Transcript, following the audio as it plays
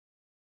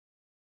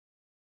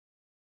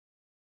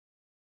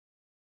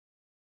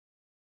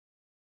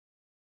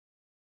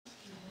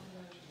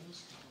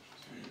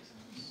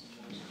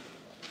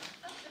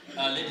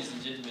Ladies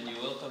and gentlemen,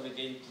 you're welcome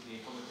again to the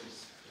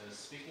commentaries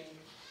speaking.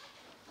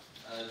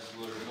 As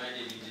we're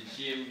reminded in the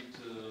gym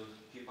to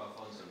keep our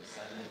phones on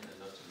silent and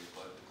not to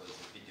record because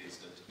the video is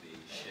going to be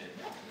shared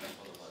with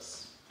all of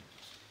us.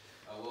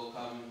 I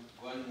welcome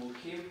Gwan Moo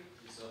Kim,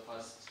 who's our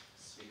first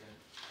speaker.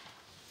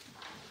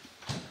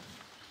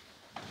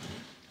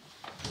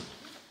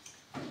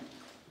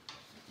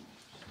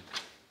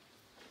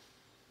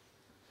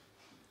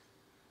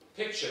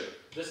 Picture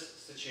this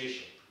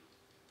situation.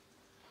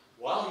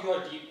 While you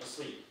are deep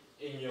asleep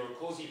in your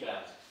cozy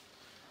bed,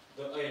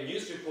 a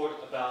news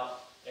report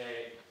about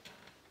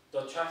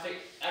the traffic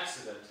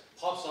accident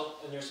pops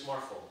up on your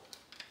smartphone.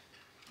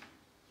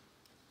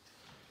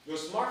 Your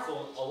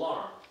smartphone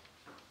alarm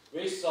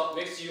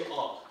wakes you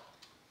up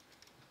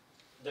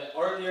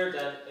earlier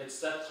than its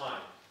set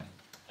time,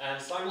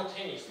 and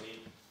simultaneously,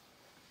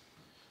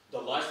 the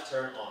lights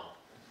turn on.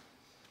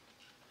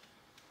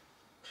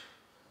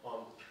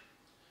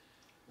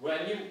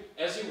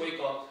 As you wake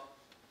up,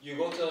 you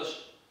go to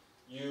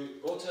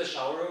the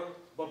shower room,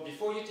 but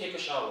before you take a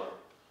shower,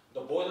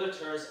 the boiler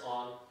turns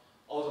on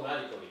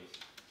automatically.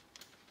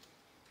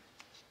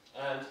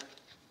 And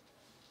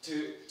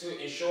to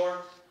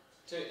ensure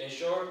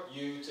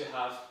you to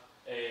have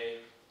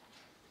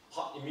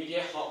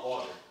immediate hot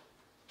water.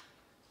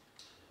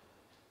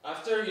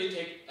 After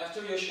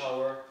your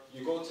shower,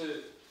 you go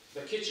to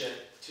the kitchen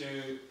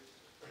to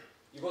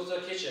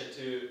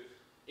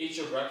eat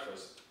your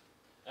breakfast.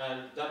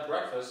 And that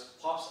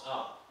breakfast pops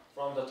out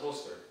from the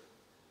toaster.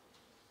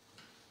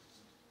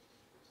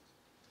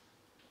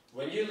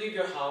 When you leave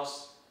your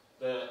house,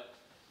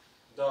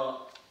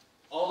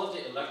 all of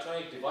the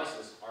electronic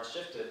devices are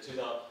shifted to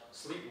the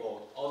sleep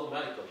mode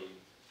automatically.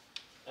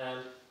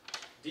 And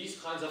these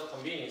kinds of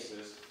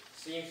conveniences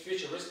seem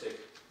futuristic,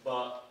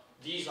 but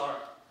they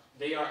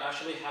are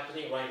actually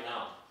happening right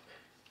now.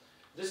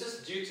 This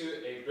is due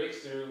to a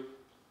breakthrough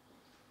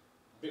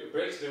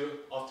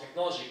of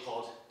technology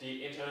called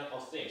the Internet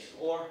of Things,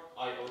 or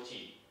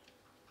IoT.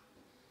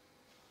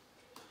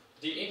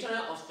 The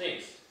Internet of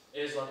Things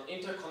is an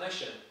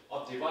interconnection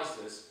of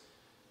devices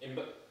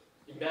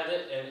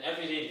embedded in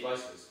everyday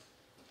devices.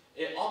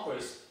 It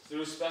operates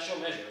through special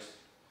measures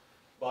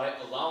by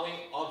allowing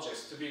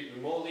objects to be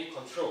remotely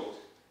controlled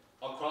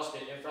across the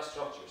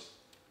infrastructures.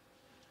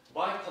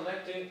 By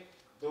connecting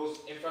those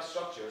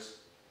infrastructures,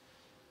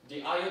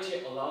 the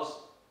IoT allows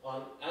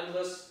an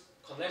endless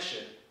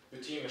connection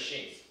between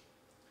machines.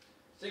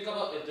 Think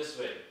about it this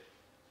way.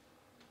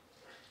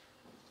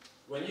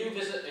 When you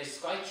visit a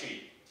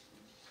skytree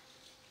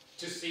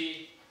to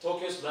see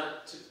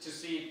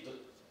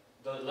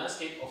the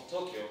landscape of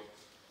Tokyo,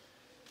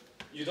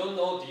 you don't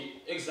know the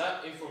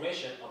exact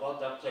information about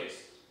that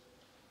place.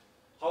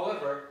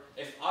 However,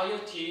 if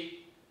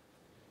IoT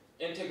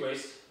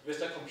integrates with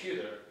the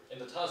computer in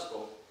the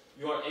telescope,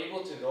 you are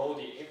able to know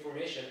the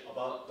information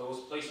about those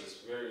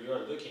places where you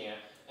are looking at,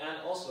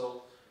 and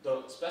also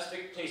the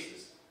specific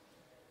places.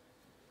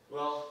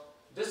 Well,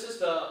 this is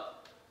the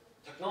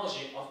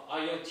technology of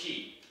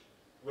IoT,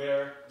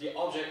 where the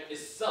object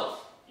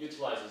itself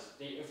utilizes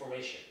the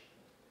information.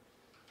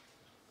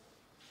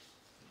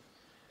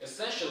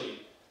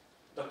 Essentially,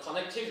 the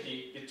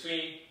connectivity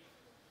between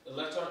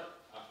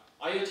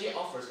IoT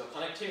offers the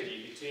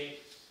connectivity between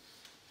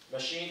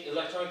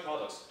electronic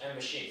products and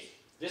machines.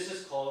 This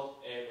is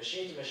called a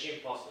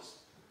machine-to-machine process.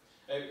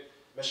 A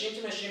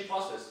machine-to-machine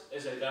process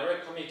is a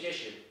direct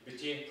communication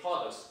between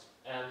products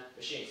and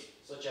machines,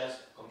 such as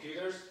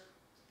computers,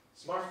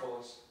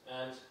 smartphones,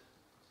 and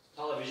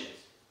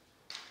televisions.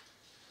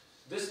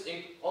 This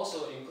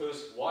also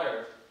includes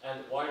wired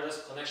and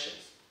wireless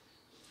connections.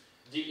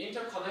 The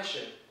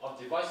interconnection of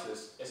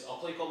devices is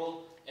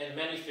applicable in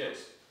many fields,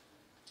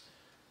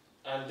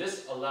 and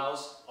this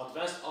allows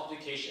advanced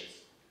applications.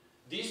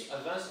 These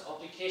advanced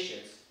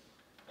applications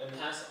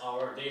enhance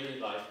our daily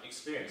life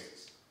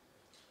experiences.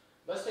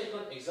 Let's take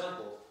an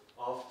example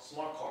of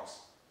smart cars.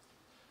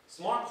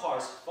 Smart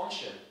cars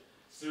function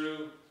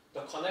through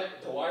the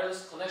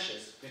wireless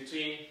connections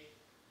between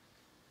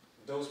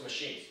those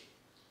machines.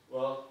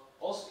 Well,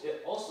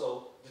 it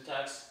also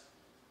detects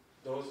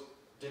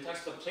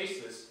the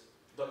places,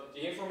 the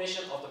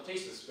information of the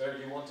places where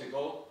you want to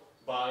go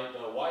by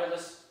the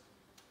wireless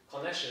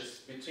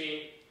connections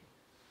between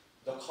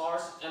the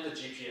cars and the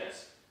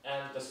GPS,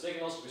 and the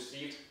signals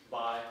received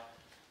by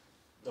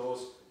the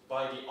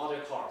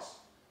other cars.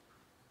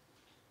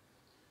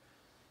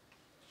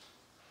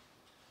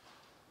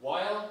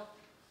 While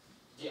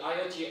the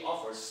IoT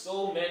offers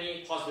so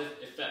many positive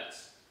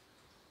effects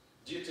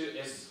due to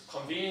its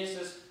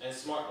conveniences and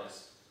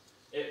smartness,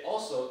 it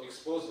also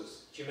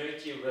exposes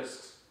humanity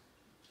risks,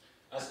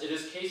 as it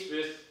is case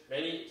with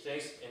many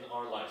things in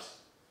our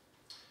lives.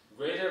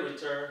 Greater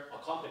return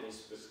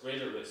accompanies with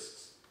greater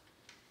risks.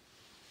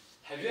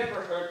 Have you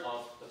ever heard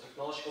of the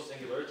technological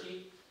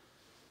singularity?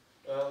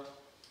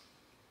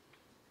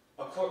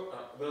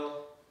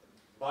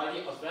 By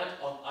the advent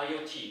of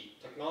IoT,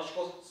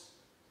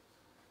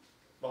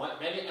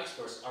 many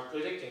experts are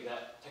predicting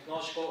that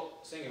technological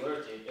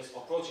singularity is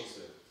approaching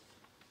soon.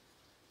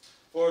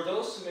 For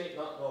those who may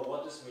not know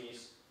what this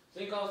means,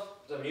 think of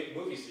the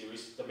movie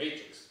series The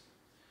Matrix,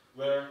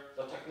 where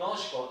the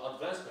technological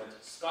advancement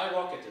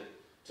skyrocketed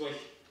to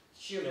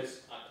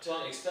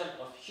an extent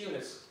of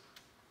humans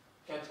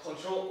can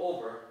control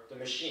over the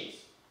machines,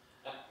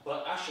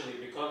 but actually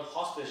become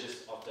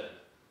hostages of them.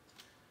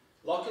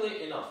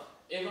 Luckily enough,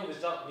 even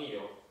without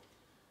Neo,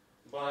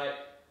 by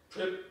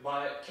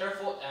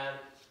careful and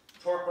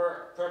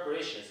proper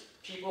preparations,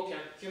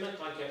 humankind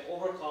can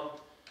overcome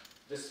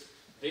this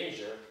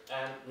danger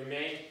and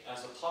remain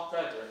as a top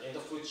predator in the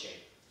food chain.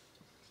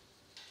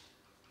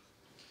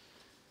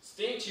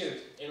 Stay tuned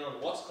in on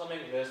what's coming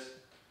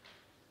with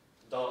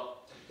the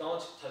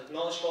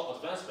technological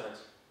advancement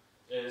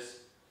is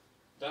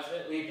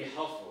definitely be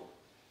helpful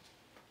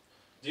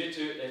due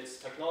to its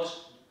technology,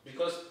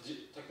 because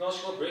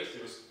technological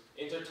breakthroughs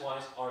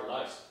intertwine our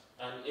lives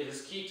and it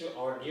is key to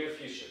our near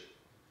future.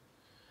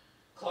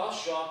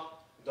 Klaus Schwab,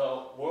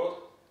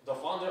 the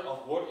founder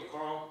of World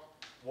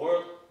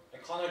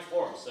Economic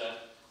Forum, said,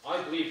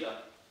 "I believe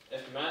that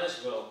if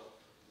managed well,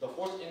 the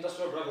fourth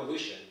industrial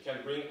revolution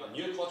can bring a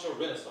new cultural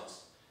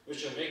renaissance,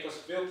 which will make us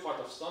feel part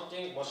of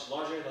something much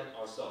larger than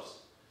ourselves,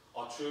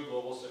 a true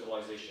global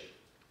civilization."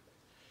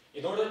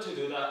 In order to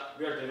do that,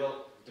 we are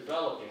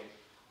developing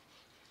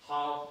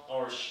how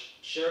our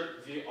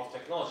shared view of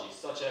technology,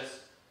 such as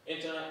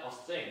Internet of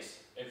Things,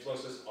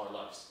 influences our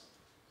lives.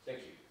 Thank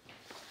you.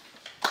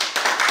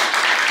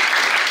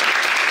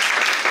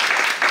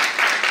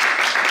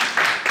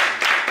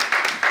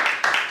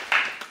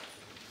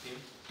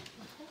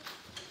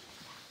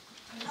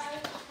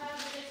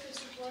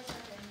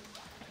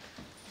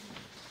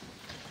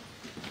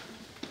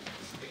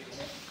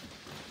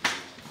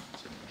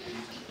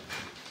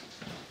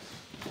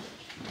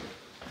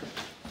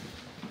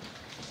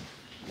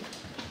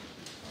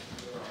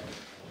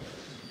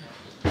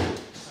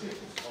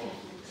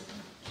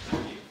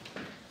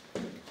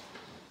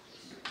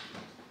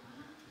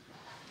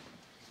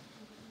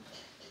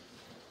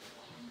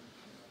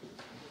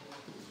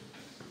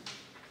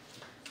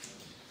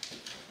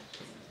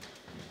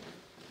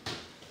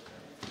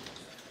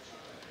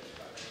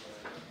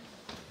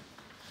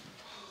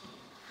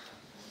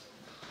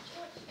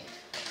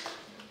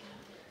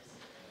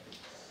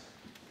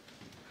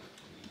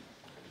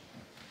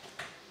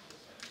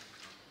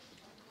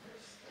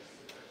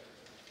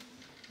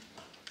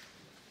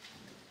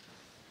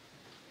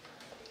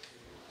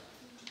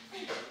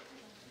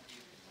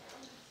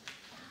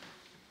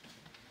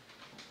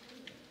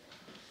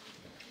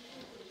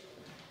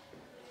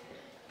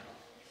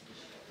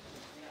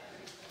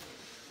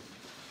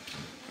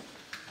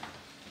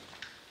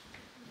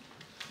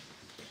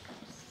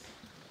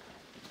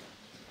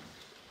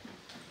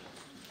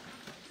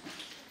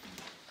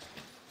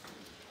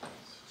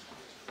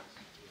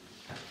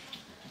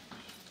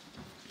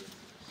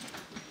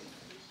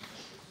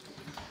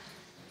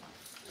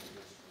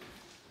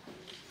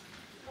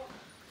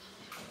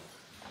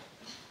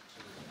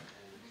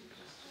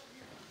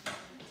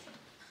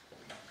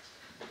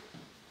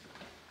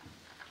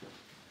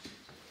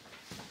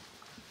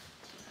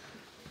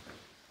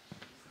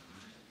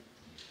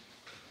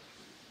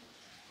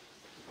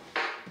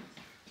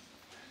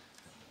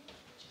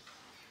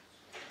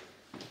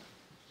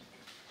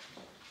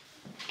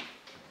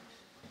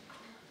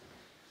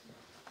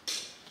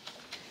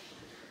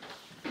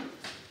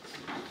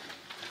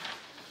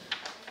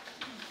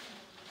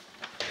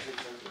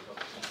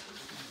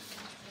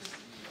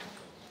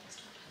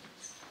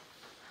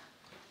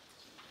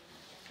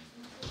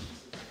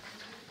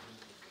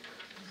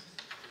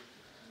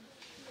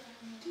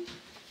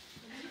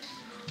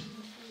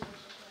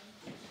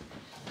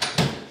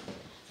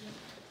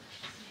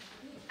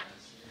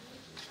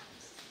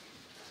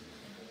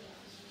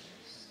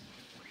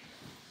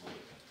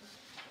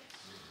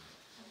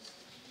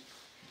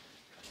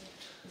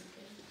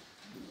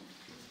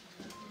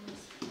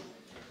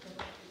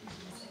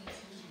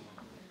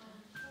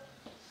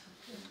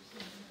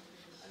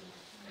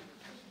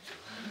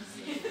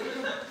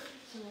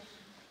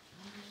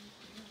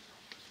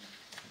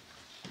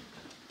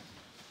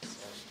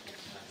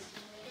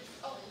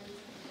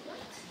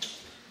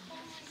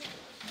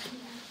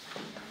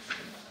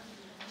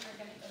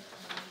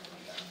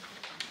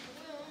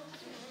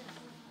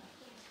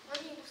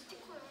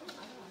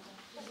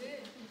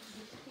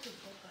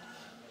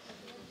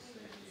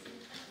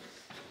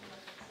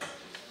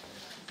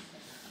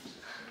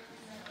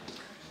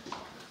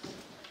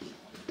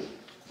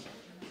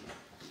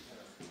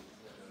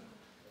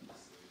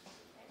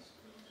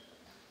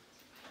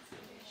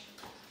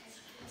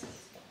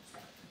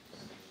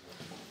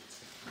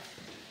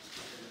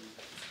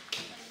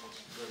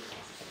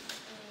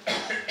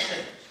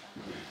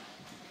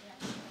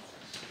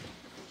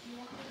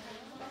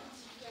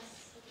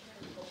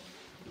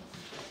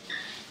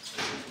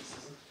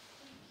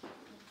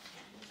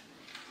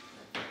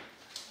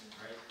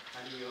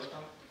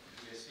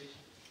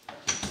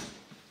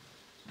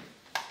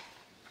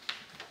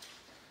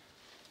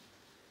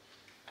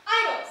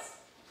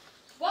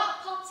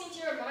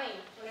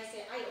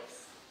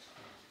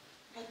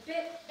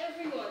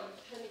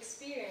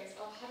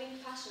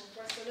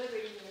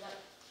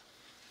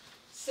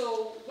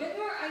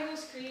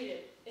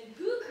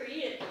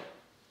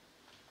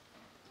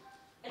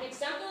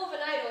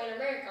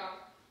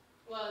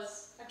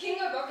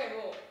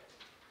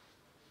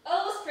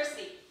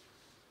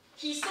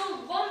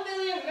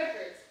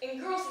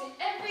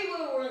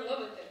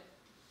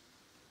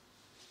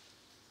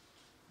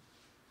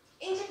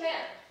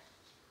 Japan,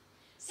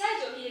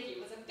 Saijo Hideki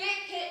was a big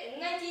hit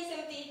in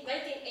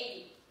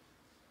 1970-1980.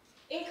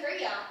 In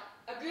Korea,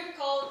 a group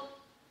called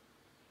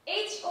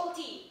HOT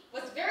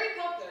was very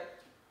popular.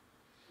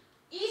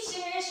 Each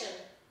generation,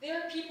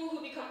 there are people who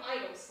become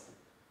idols.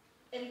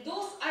 And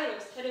those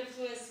idols had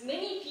influenced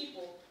many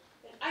people,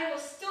 and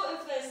idols still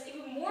influence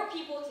even more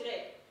people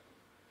today.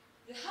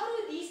 Then how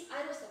do these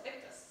idols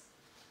affect us?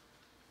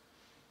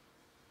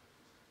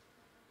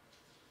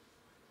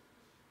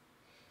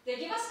 They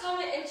give us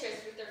common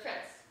interests with their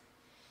friends.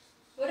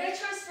 When I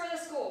transferred to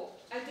school,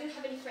 I didn't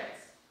have any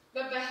friends.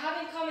 But by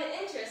having common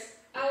interests,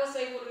 I was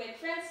able to make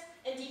friends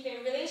and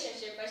deepen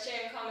relationship by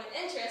sharing common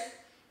interests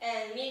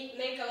and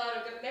make a lot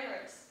of good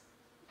memories.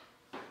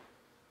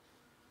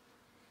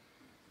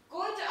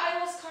 Going to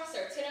idols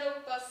concerts can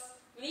help us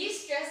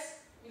release stress.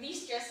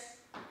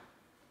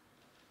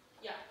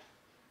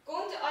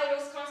 Going to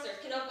idols concerts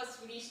can help us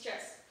release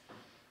stress.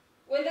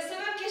 When the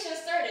summer vacation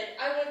started,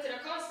 I went to the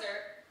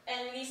concert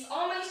and released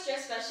all my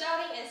stress by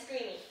shouting and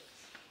screaming.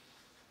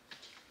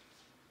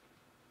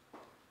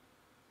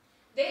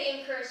 They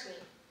encouraged me.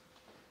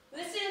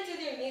 Listening to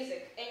their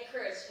music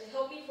encouraged and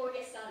helped me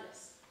forget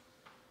sadness.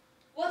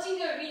 Watching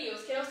their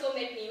videos can also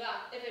make me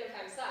laugh even if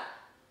I'm sad.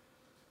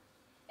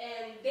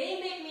 And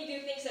they make me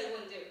do things I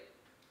wouldn't do.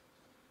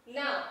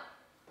 Now,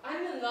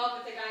 I'm in love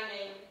with a guy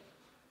named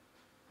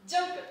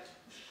Jungkook,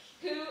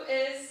 who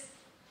is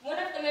one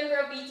of the members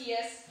of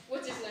BTS,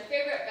 which is my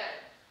favorite band.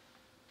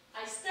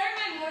 I start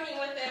my morning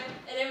with him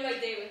and end my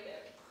day with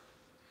him.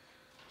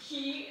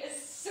 He is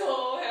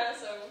so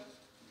handsome.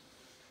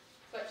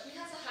 But he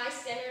has a high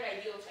standard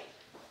ideal type.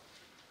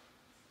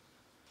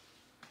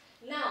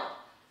 Now,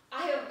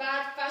 I have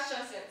bad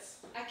fashion sense.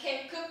 I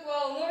can't cook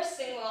well nor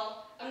sing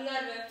well. I'm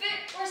not even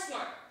fit or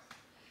smart.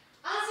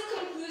 As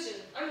a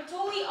conclusion, I'm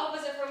totally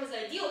opposite from his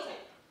ideal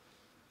type.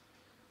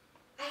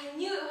 I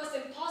knew it was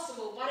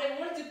impossible, but I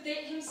wanted to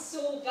date him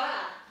so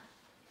bad.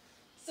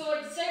 So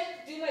I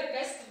decided to do my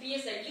best to be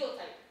his ideal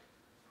type.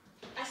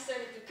 I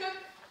started to cook,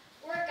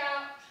 work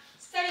out,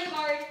 study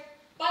hard,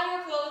 buy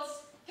more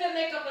clothes, put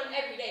makeup on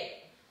every day.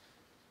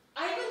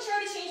 I even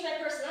tried to change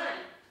my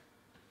personality.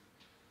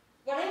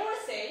 What I want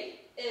to say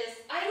is,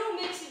 idol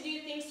makes you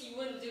do things you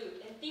wouldn't do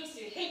and things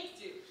you hate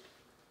to do.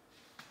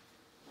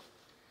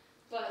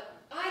 But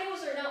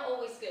idols are not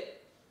always good.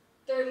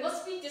 There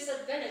must be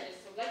disadvantages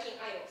to liking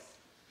idols.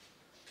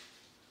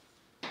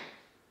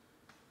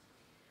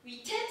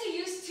 We tend to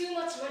use too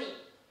much money.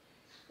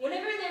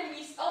 Whenever they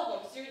release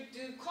albums or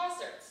do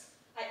concerts,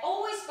 I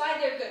always buy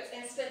their goods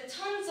and spend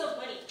tons of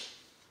money.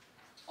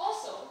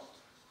 Also,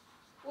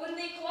 when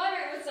they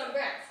collaborate with some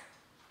brands,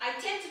 I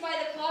tend to buy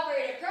the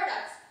collaborated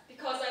products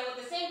because I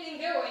want the same thing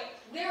they're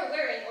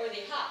wearing or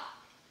they have.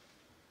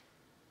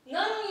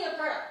 Not only the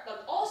product,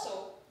 but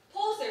also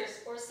posters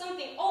or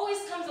something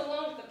always comes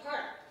along with the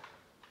product.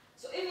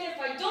 So even if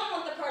I don't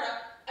want the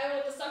product, I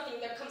want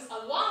something that comes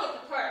along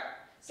with the product.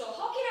 So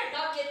how can I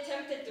not get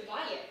tempted to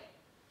buy it?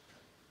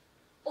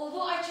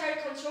 Although I try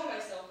to control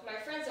myself, my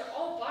friends are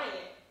all buying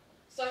it.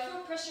 So I feel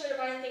pressure to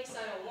buy things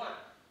I don't want.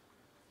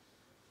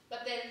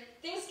 But then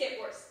things get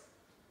worse.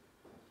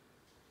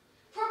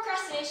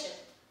 Procrastination.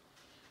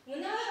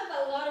 When I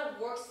have a lot of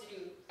work to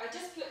do, I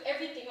just put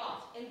everything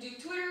off and do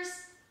Twitters,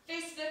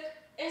 Facebook,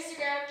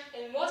 Instagram,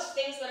 and watch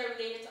things that are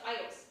related to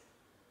idols.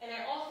 And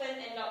I often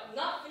end up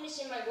not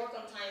finishing my work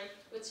on time,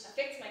 which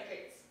affects my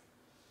grades.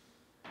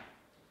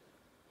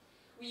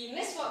 We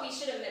miss what we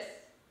shouldn't miss.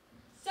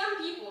 Some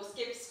people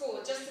skip school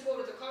just to go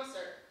to the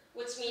concert,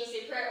 which means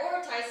they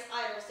prioritize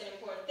idols and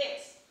important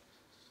things.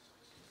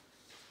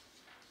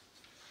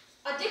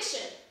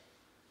 Addiction.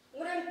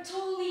 When I'm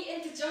totally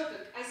into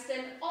Jungkook, I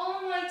spend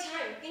all my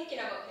time thinking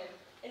about him,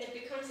 and it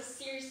becomes a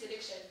serious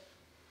addiction.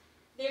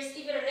 There's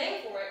even a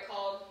name for it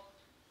called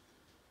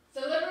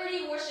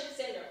celebrity worship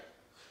syndrome.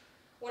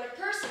 When a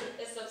person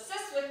is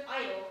obsessed with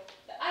idol,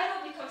 the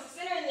idol becomes a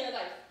center in their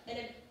life, and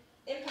it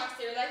impacts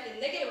their life in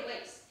negative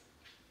ways.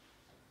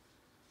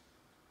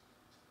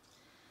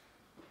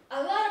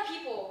 A lot of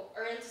people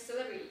are into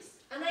celebrities,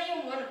 and I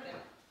am one of them.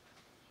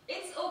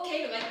 It's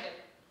okay to like them.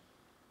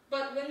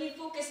 But when we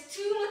focus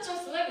too much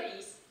on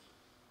celebrities,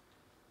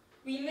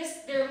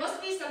 there must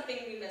be something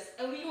we missed,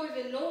 and we don't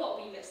even know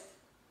what we missed.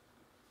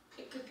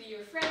 It could be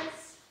your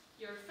friends,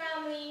 your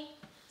family,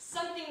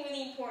 something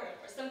really important,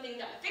 or something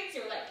that affects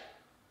your life.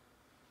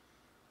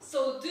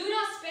 So do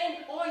not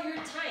spend all your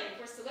time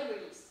for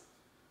celebrities.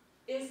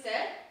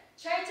 Instead,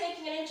 try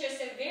taking an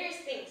interest in various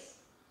things.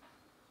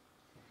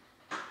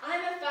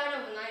 I'm a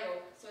fan of an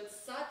idol, so it's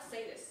sad to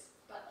say this,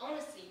 but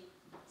honestly,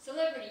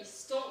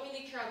 celebrities don't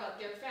really care about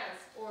their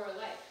fans or our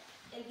life,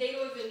 and they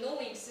don't even know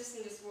we exist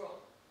in this world.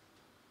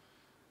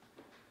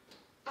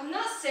 I'm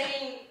not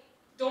saying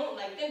don't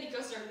like them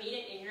because they're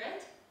mean and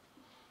ignorant.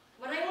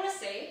 What I want to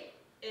say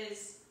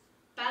is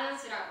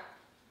balance it out.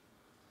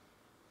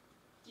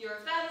 Your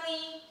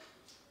family,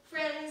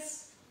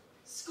 friends,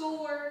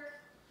 schoolwork,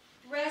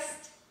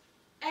 rest,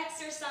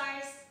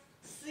 exercise,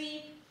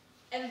 sleep,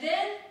 and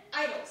then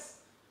idols.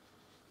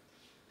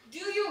 Do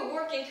your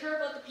work and care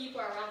about the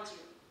people around you.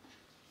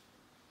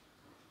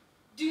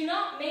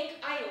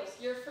 make idols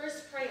your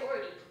first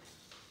priority,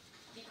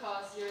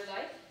 because your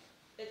life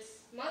is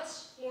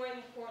much more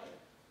important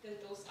than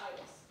those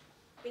idols.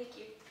 Thank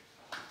you.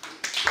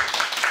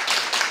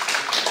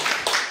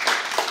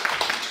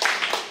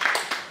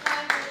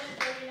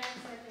 539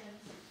 seconds.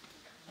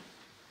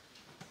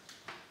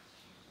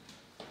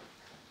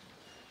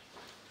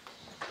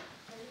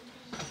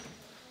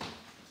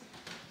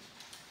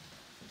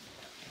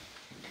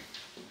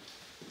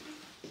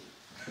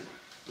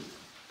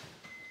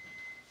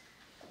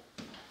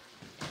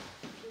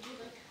 Would you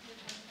like your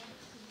time back?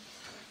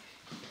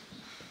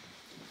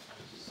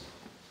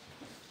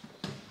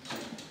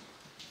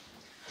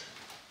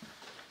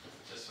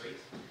 Just wait.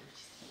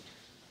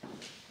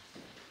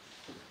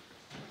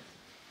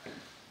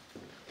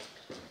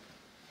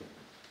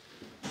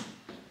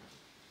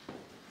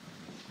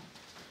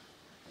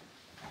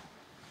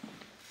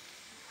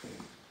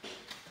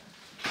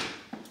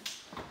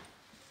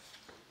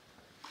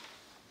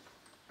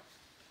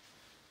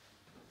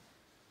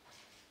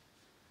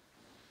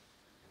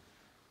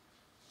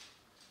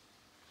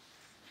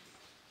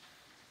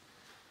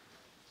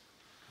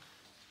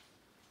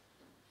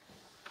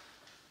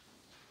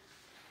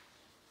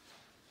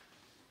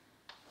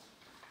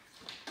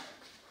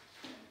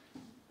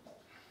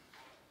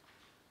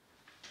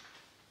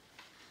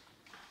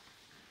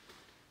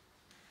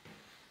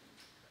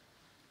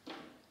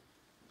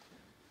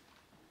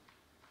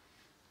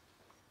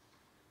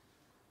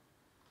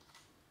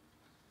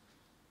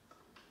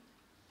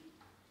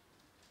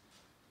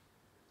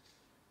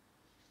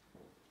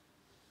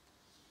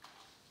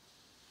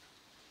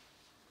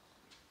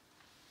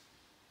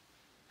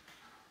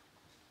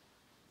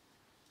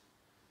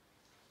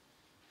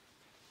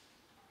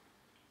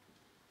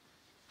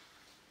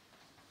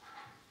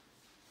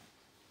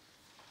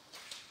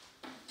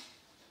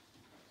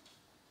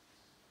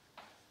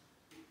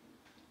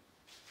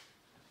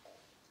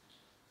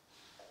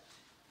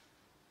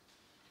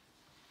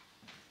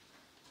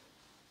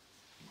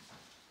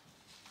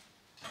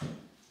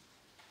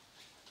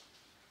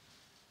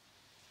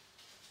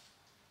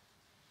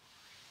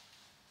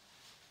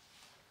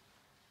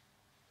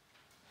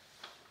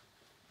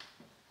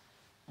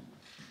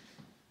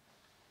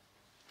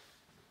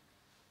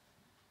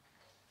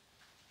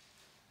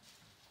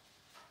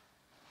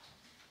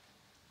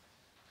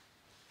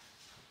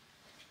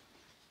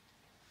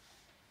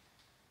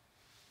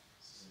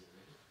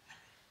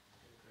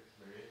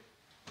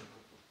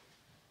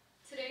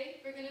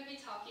 Today, we're going to be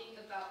talking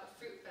about a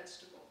fruit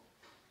vegetable.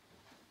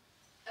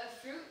 A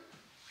fruit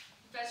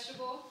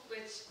vegetable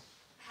which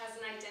has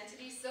an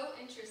identity so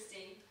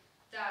interesting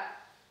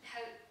that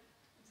has...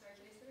 I'm sorry,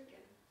 can I say it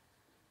again?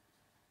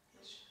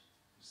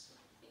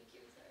 Thank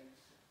you, sorry.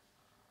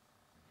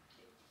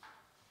 Okay.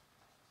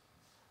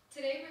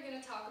 Today, we're going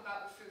to talk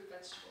about a fruit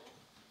vegetable.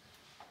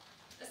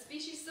 A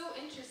species so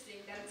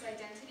interesting that its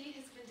identity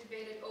has been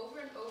debated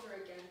over and over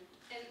again,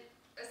 and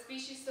a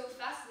species so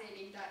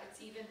fascinating that it's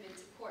even been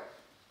to court.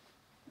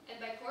 And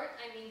by court,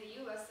 I mean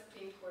the U.S.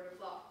 Supreme Court of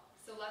Law.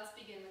 So let's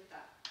begin with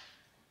that.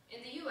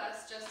 In the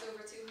U.S., just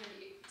over 200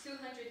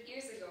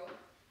 years ago,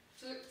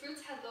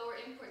 fruits had lower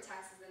import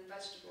taxes than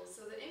vegetables,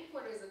 so the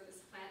importers of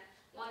this plant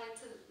wanted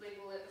to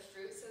label it a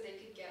fruit so they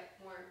could get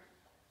more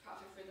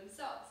profit for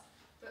themselves.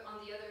 But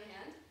on the other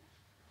hand,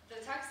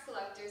 the tax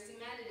collectors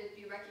demanded it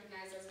be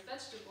recognized as a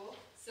vegetable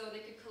so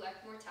they could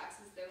collect more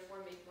taxes,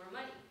 therefore make more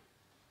money.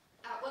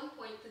 At one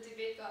point, the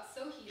debate got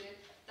so heated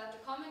that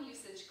the common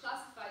usage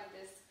classified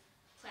this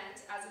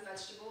plant as a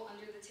vegetable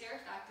under the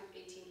Tariff Act of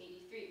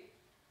 1883.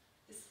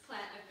 This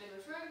plant I've been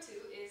referring to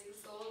is the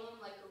Solanum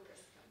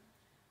lycopersicum.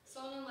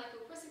 Solanum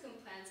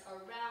lycopersicum plants are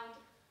round,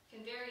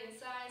 can vary in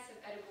size,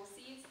 have edible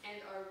seeds,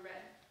 and are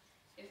red.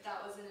 If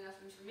that wasn't enough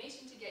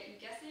information to get you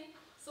guessing,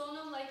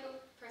 Solanum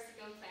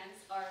lycopersicum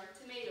plants are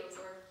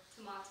tomatoes, or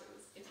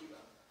tomatoes, if you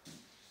will.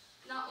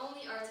 Not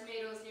only are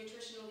tomatoes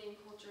nutritionally and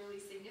culturally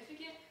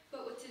significant,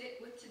 but with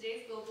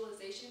today's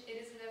globalization, it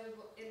is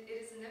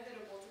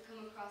inevitable to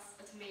come across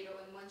a tomato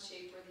in one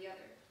shape or the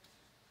other.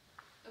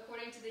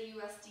 According to the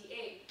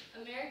USDA,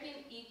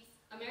 Americans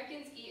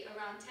eat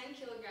around 10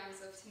 kilograms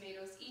of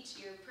tomatoes each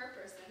year per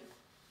person,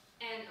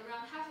 and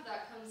around half of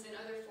that comes in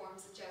other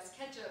forms such as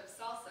ketchup,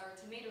 salsa, or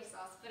tomato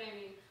sauce. But I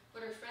mean,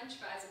 what are French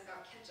fries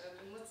without ketchup,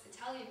 and what's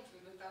Italian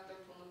food without their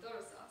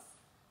pomodoro sauce?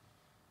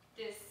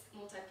 This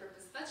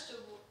multi-purpose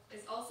vegetable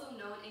is also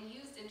known and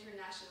used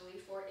internationally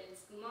for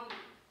its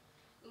umami.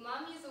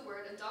 Umami is a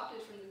word adopted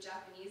from the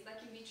Japanese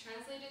that can be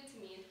translated to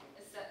mean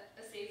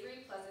a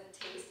savory, pleasant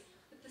taste,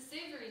 with the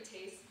savory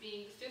taste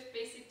being the fifth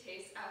basic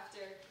taste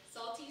after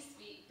salty,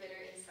 sweet, bitter,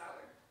 and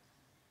sour.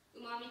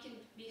 Umami can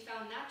be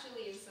found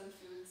naturally in some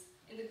foods,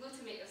 in the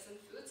glutamate of some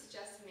foods, such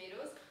as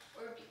tomatoes,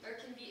 or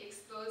can be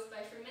exposed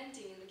by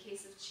fermenting in the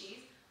case of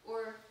cheese,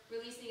 or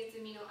releasing its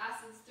amino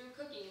acids through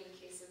cooking in the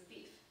case of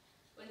beef.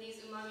 When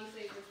these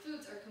umami-flavored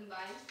foods are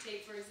combined,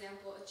 take for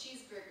example a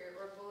cheeseburger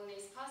or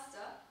bolognese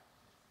pasta,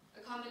 a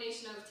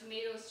combination of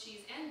tomatoes,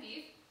 cheese, and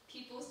beef,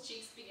 people's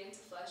cheeks begin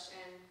to flush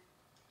and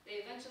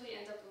they eventually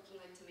end up looking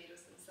like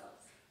tomatoes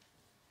themselves.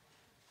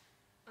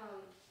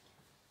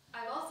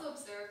 I've also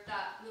observed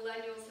that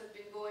millennials have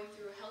been going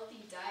through a healthy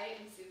diet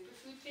and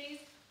superfood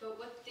phase, but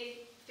what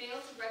they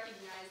fail to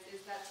recognize is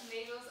that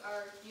tomatoes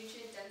are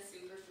nutrient-dense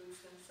superfoods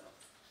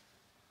themselves.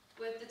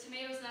 With the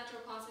tomatoes'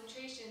 natural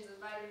concentrations of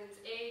vitamins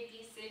A,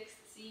 B6,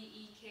 C,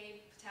 E,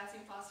 K,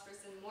 potassium,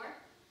 phosphorus, and more,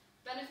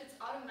 benefits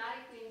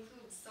automatically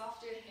include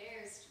softer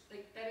hairs,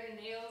 like better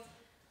nails,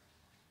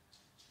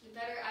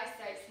 better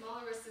eyesight,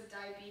 smaller risks of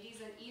diabetes,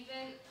 and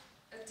even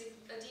a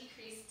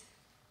decreased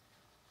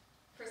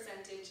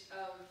percentage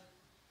of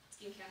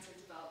skin cancer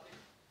development.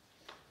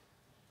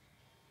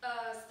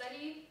 A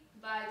study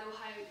by the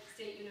Ohio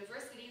State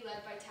University,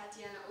 led by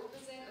Tatiana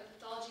Opazin, a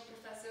pathology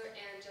professor,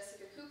 and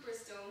Jessica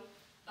Cooperstone,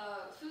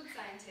 a food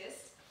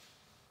scientist,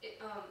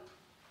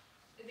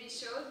 they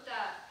showed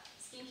that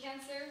skin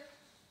cancer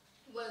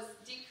was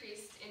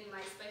decreased in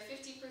mice by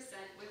 50%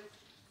 with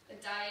a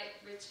diet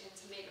rich in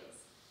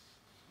tomatoes.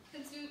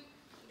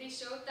 They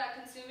showed that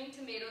consuming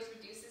tomatoes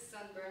reduces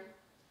sunburn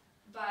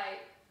by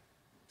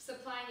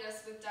supplying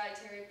us with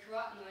dietary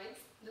carotenoids,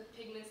 the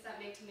pigments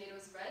that make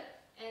tomatoes red,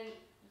 and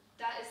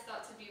that is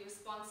thought to be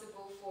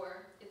responsible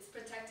for its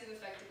protective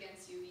effect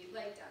against UV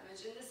light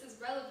damage. And this is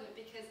relevant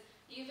because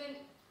even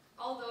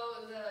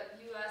although the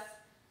US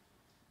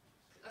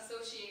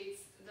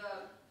associates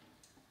the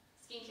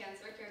skin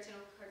cancer,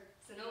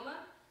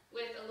 keratocarcinoma,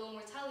 with a low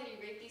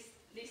mortality rate,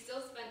 they still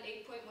spend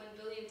 $8.1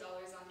 billion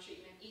on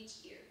treatment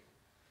each year.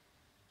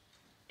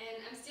 And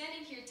I'm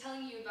standing here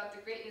telling you about the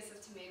greatness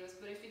of tomatoes,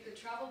 but if you could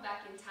travel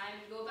back in time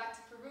and go back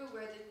to Peru,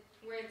 where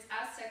its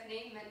Aztec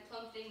name meant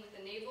plump thing with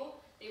a navel,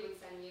 they would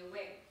send me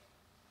away.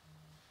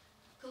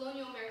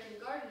 Colonial American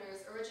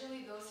gardeners,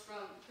 originally those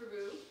from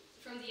Peru,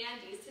 from the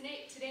Andes,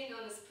 today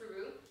known as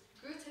Peru,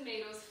 grew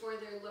tomatoes for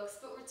their looks,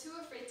 but were too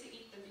afraid to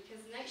eat them because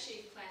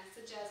nightshade plants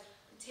such as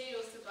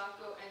potatoes,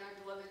 tobacco, and our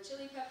beloved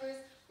chili peppers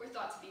were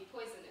thought to be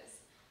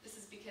poisonous. This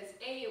is because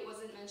A, it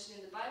wasn't mentioned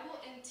in the Bible,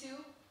 and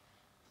 2,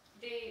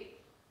 they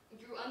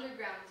grew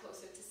underground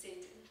closer to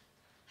Satan.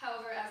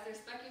 However, as their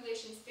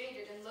speculations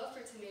faded and love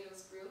for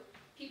tomatoes grew,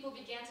 people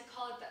began to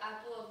call it the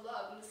apple of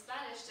love, and the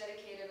Spanish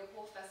dedicated a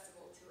whole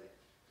festival to it.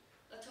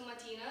 La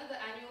Tomatina, the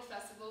annual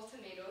festival of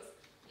tomatoes,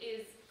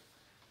 is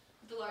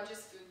the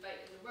largest food fight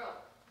in the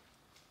world.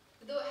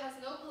 Though it has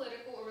no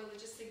political or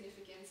religious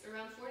significance,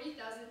 around 40,000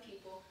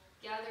 people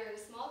gather in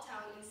a small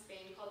town in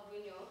Spain called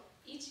Buñol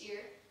each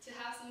year to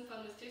have some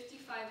fun with 55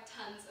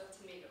 tons of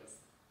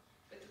tomatoes.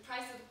 With the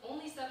price of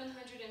only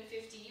 750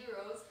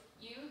 euros,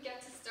 you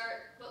get to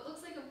start what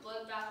looks like a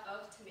bloodbath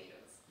of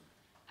tomatoes.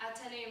 At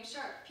 10 a.m.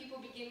 sharp, people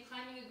begin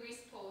climbing a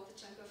grease pole with a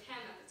chunk of ham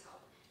at the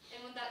top.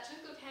 And when that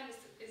chunk of ham is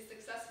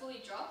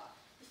successfully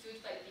dropped, the food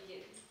fight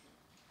begins.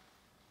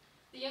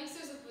 The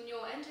youngsters of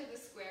Buñol enter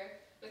the square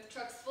with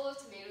trucks full of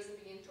tomatoes and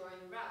begin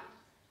throwing around.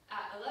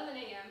 At 11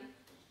 a.m.,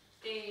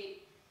 the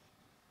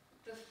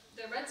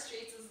red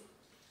streets,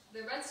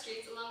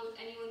 along with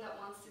anyone that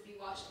wants to be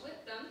washed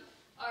with them,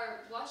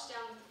 are washed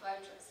down with the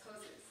 5 trucks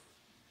hoses.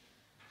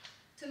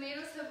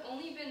 Tomatoes have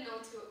only been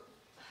cultivated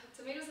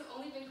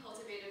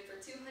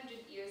for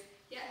 200 years,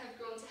 yet have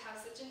grown to have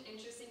such an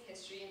interesting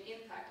history and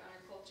impact on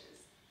our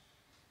cultures.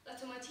 La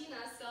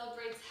Tomatina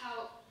celebrates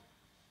how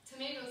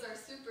tomatoes are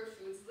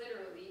superfoods,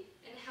 literally,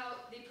 and how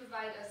they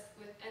provide us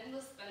with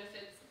endless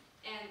benefits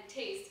and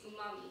taste,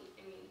 umami.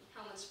 I mean,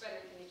 how much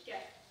better can it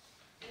get?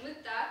 And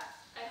with that,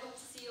 I hope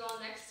to see you all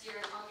next year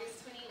on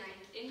August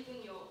 29th in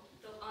Buñol,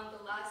 on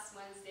the last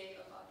Wednesday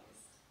of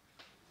August.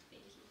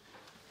 Thank you.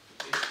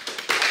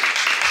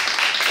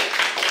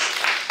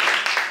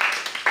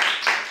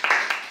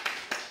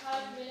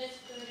 5 minutes,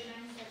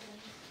 39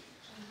 seconds.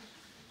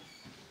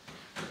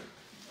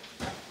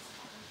 How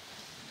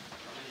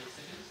many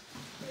seconds?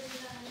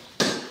 39.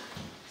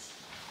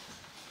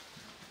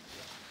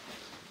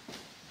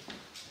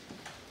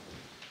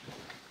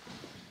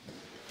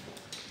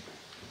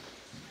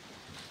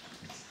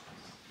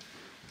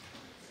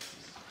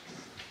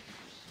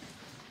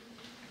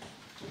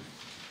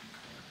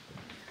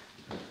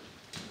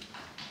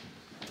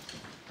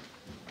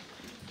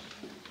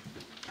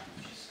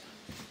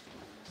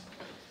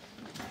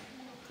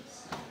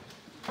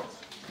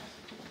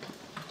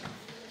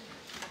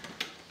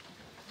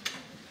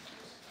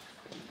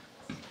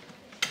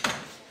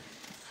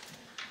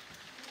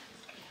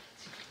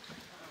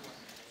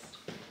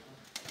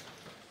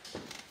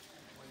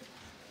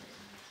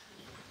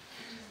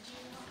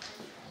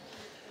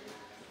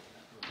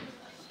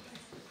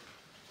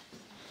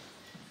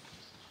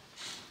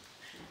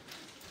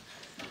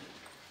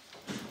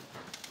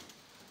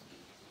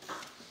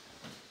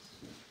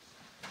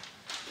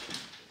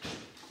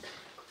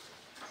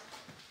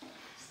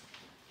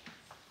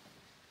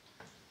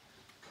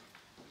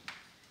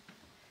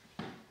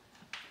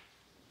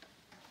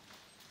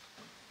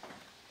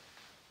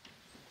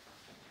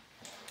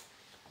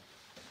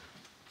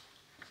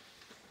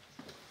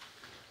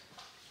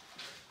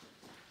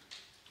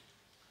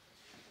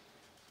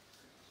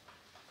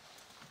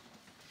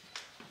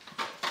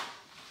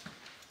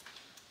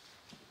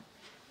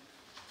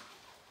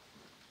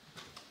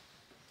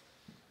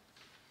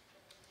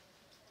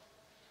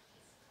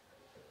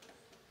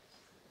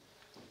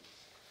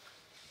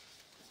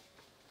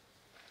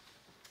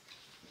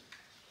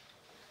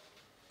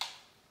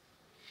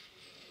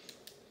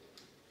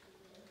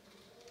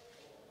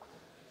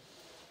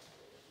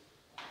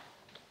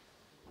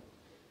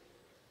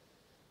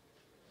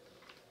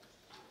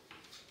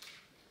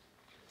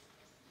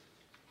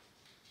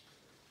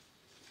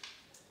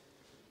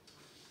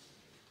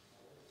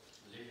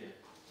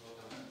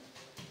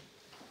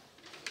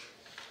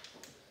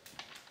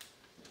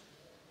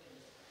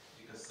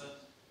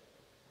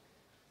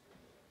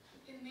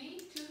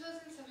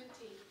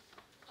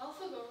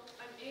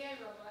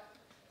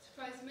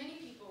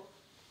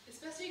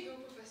 varsity Go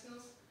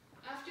professionals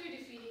after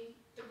defeating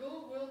the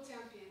Go world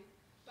champion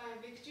by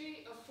a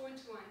victory of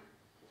 4-1.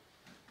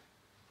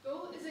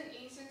 Go is an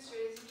ancient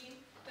strategy game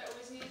that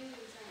originated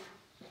in China.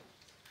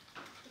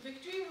 The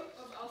victory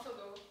of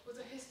AlphaGo was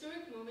a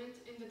historic moment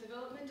in the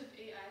development of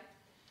AI,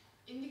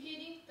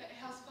 indicating that it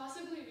has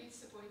possibly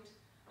reached the point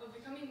of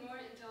becoming more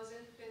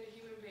intelligent than the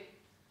human brain.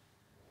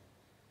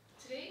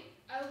 Today,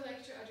 I would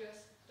like to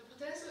address the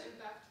potential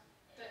impact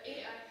that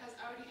AI has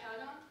already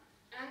had on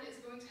and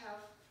is going to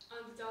have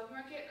on the job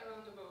market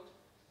around the world.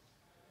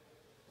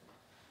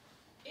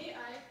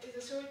 AI is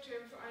a short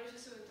term for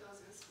artificial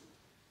intelligence.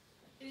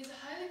 It is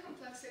a highly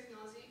complex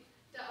technology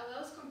that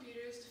allows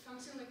computers to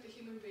function like the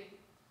human brain.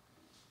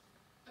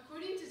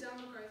 According to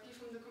John McCarthy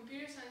from the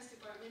Computer Science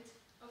Department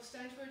of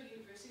Stanford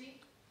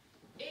University,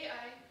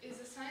 AI is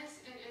the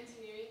science and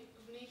engineering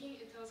of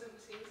making intelligent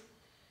machines,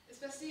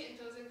 especially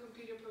intelligent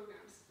computer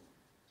programs.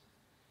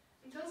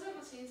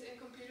 Intelligent machines and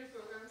computer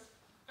programs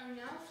are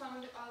now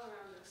found all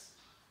around us.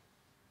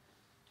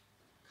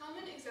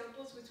 Common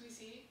examples which we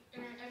see in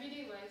our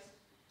everyday lives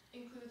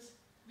includes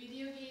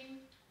video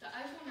game, the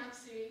iPhone app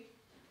Siri,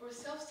 or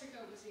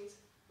self-checkout machines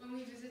when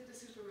we visit the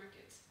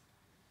supermarkets.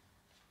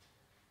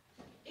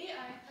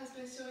 AI has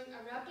been showing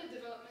a rapid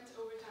development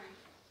over time.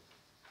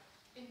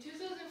 In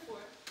 2004,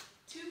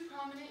 two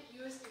prominent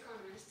US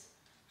economists,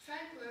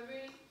 Frank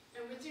Levery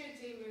and Richard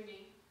J.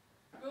 Murnane,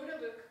 wrote a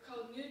book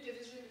called New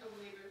Division of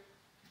Labor.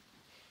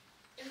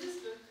 In this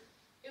book,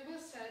 it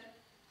was said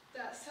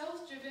that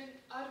self-driven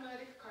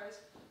automatic cars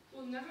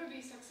will never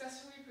be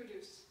successfully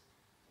produced.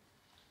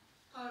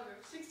 However,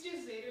 6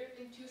 years later,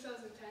 in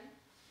 2010,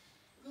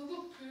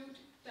 Google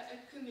proved that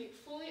it could make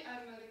fully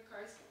automatic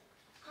cars,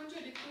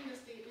 contradicting the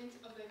statement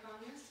of the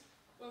economists,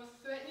 while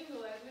threatening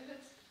the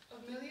livelihoods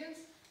of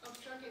millions of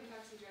truck and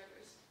taxi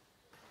drivers.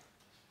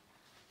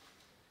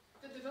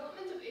 The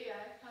development of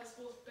AI has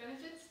both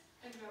benefits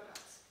and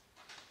drawbacks.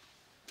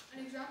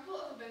 An example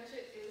of a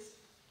benefit is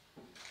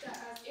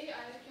that as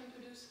AI can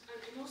produce an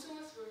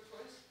emotionless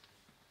workforce,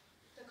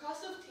 the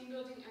cost of team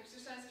building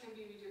exercise can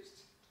be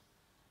reduced.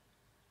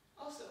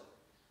 Also,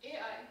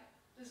 AI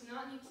does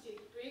not need to take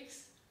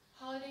breaks,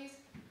 holidays,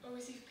 or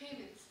receive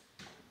payments,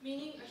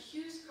 meaning a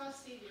huge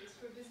cost savings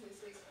for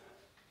businesses.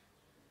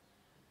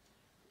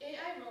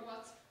 AI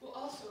robots will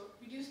also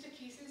reduce the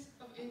cases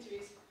of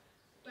injuries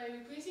by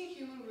replacing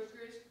human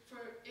workers for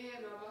AI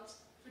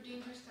robots for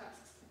dangerous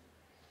tasks.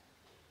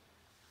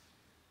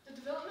 The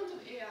development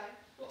of AI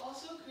will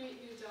also create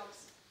new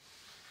jobs.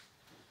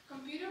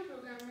 Computer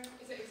programmer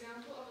is an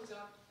example of a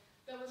job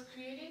that was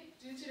created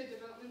due to the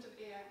development of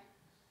AI.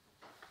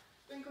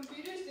 When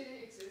computers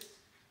didn't exist,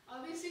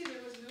 obviously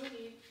there was no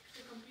need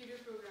for computer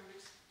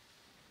programmers.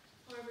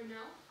 However,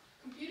 now,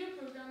 computer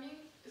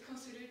programming is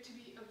considered to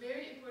be a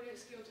very important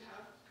skill to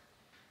have,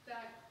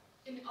 that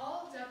in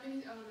all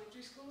Japanese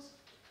elementary schools,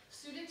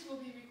 students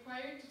will be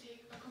required to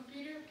take a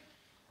computer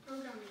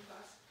programming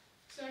class,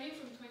 starting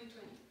from 2020.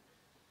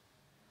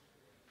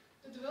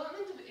 The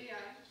development of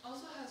AI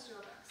also has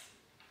drawbacks.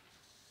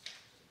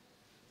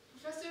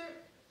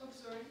 Professor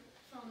Obzorn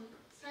from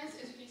Science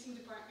Education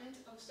Department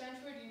of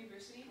Stanford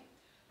University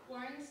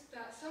warns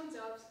that some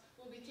jobs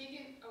will be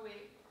taken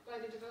away by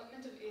the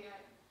development of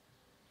AI.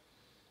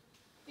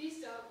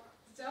 These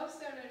jobs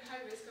that are at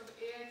high risk of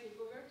AI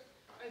takeover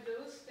are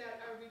those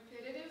that are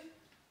repetitive,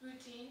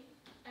 routine,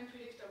 and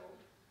predictable.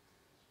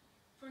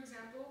 For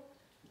example,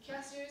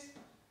 cashiers,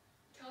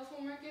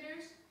 telephone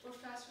marketers, or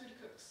fast food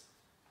cooks.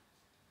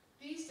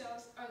 These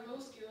jobs are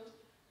low-skilled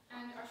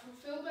and are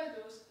fulfilled by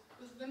those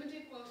with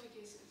limited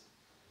qualifications.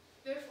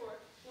 Therefore,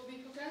 will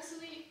be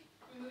potentially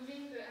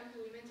removing the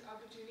employment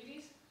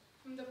opportunities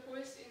from the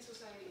poorest in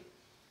society.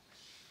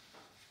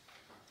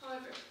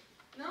 However,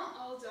 not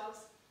all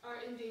jobs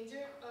are in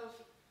danger of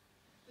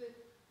the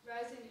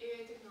rise in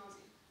AI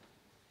technology.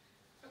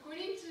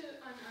 According to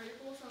an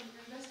article from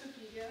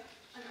Investopedia,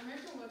 an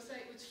American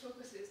website which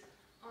focuses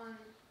on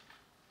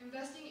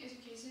investing,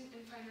 education,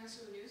 and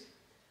financial news,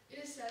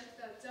 it is said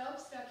that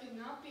jobs that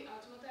cannot be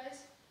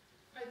automatized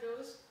are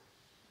those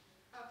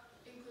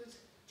includes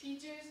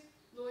teachers,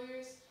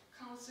 lawyers,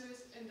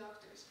 counselors, and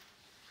doctors.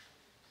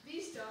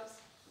 These jobs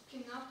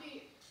cannot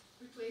be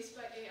replaced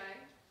by AI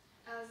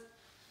as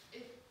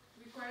it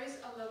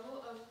requires a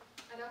level of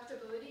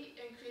adaptability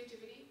and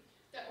creativity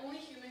that only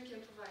human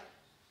can provide.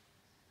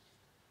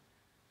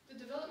 The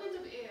development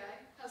of AI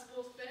has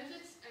both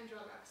benefits and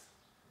drawbacks.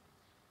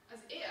 As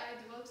AI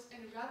develops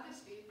in rapid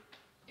speed,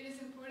 it is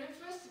important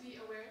for us to be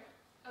aware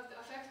of the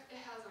effect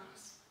it has on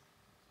us.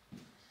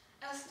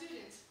 As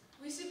students,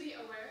 we should be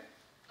aware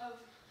of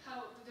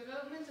how the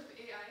development of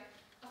AI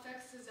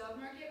affects the job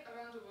market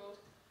around the world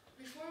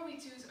before we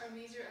choose our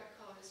major at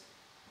college.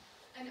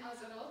 And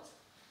as adults,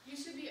 you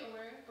should be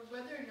aware of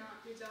whether or not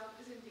your job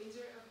is in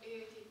danger of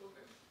AI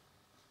takeover.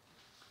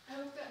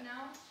 I hope that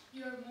now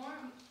you are more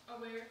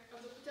aware of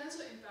the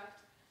potential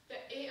impact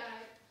that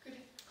AI could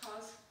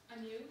cause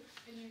on you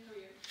in your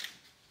career.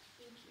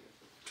 Thank you.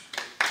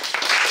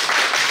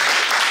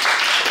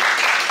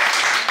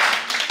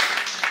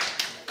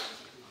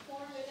 4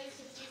 minutes,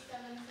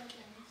 57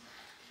 seconds.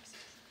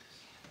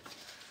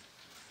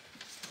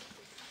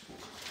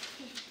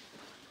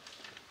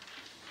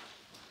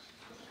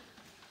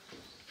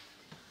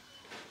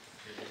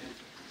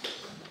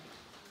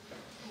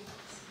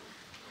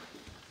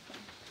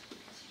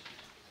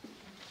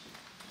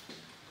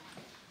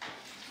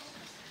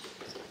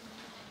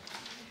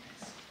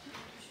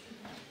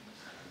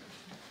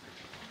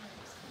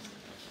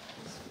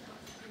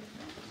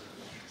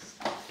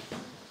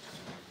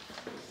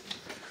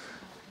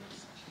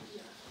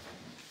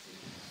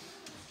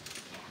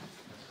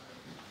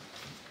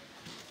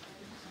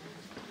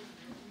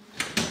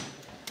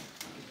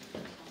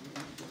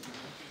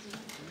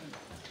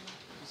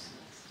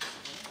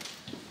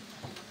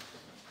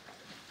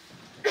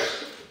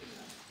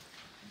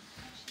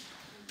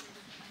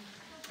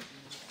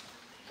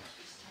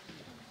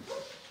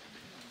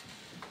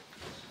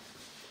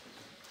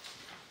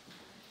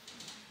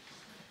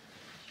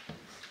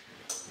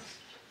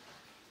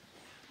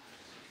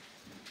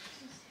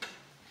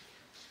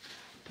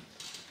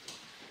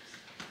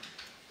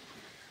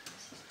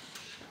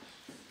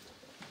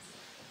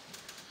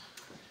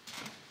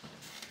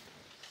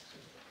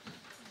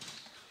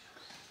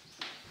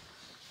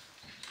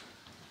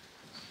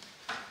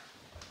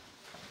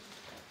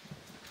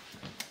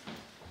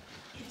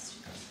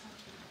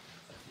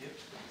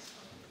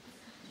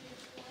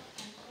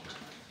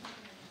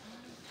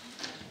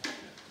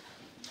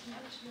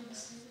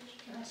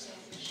 Can I say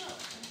this? Sure.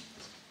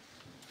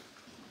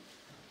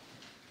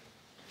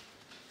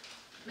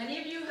 Many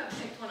of you have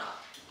picked one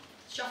up,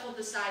 shuffled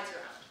the sides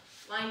around,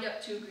 lined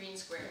up 2 green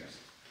squares,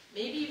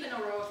 maybe even a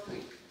row of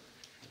 3.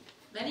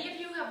 Many of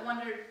you have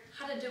wondered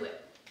how to do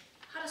it,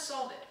 how to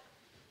solve it,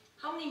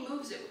 how many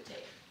moves it would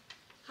take,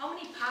 how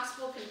many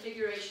possible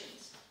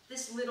configurations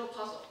this little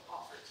puzzle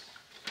offers.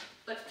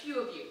 But few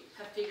of you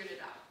have figured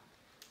it out.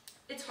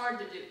 It's hard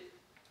to do.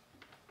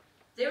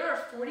 There are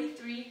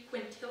 43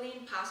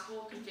 quintillion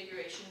possible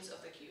configurations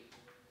of the cube.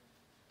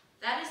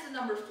 That is the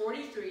number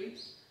 43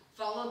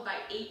 followed by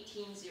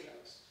 18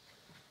 zeros.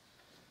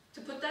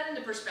 To put that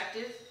into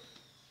perspective,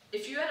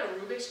 if you had a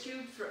Rubik's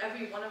Cube for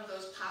every one of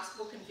those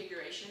possible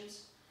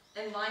configurations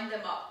and lined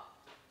them up,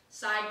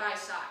 side by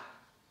side,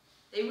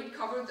 they would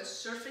cover the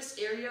surface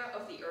area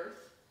of the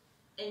Earth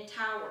and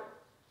tower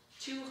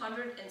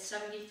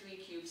 273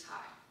 cubes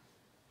high.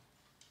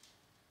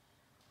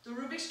 The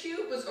Rubik's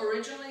Cube was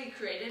originally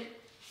created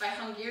by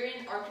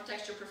Hungarian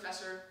architecture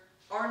professor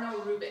Arno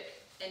Rubik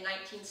in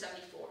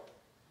 1974.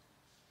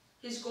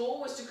 His goal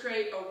was to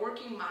create a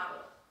working model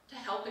to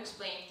help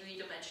explain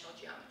 3-dimensional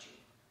geometry.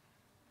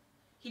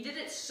 He did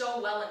it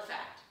so well, in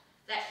fact,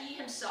 that he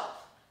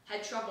himself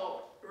had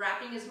trouble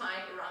wrapping his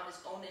mind around his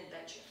own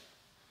invention.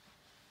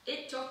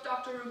 It took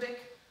Dr. Rubik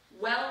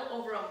well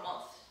over a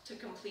month to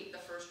complete the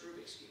first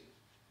Rubik's Cube.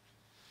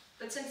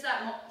 But since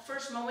that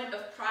first moment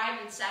of pride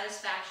and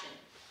satisfaction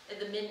in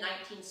the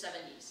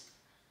mid-1970s,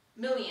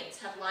 millions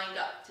have lined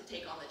up to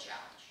take on the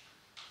challenge.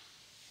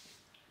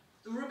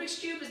 The Rubik's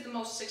Cube is the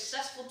most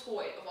successful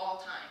toy of all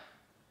time,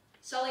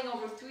 selling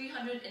over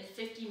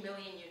 350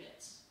 million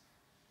units.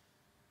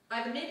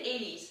 By the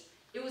mid-80s,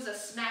 it was a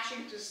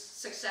smashing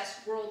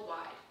success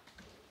worldwide.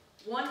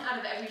 1 out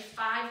of every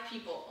 5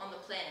 people on the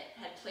planet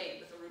had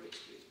played with a Rubik's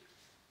Cube.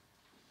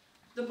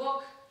 The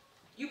book,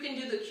 You Can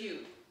Do the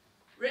Cube,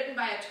 written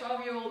by a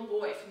 12-year-old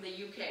boy from the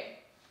UK,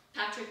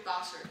 Patrick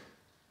Bossard,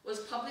 was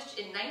published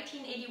in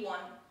 1981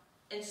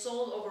 and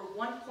sold over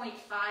 1.5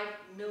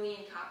 million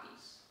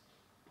copies.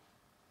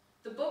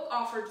 The book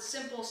offered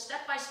simple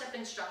step-by-step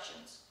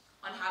instructions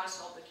on how to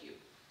solve the cube.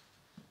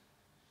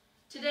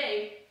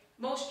 Today,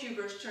 most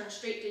cubers turn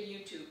straight to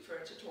YouTube for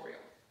a tutorial.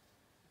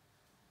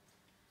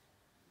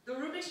 The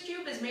Rubik's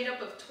Cube is made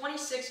up of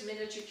 26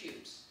 miniature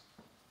cubes.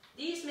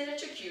 These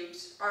miniature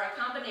cubes are a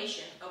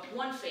combination of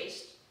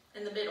one-faced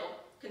in the middle,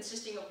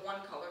 consisting of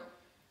 1 color,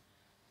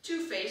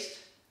 two-faced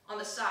on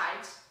the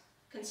sides,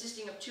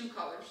 consisting of 2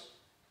 colors,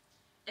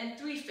 and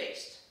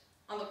three-faced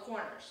on the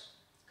corners,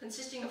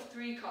 consisting of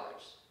 3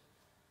 colors.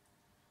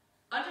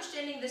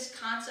 Understanding this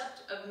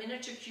concept of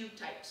miniature cube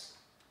types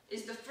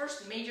is the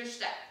first major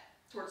step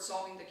towards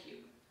solving the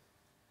cube.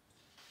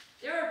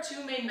 There are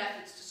 2 main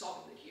methods to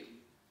solving the cube: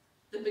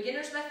 the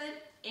beginner's method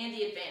and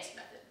the advanced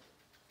method.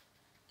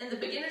 In the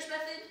beginner's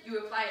method, you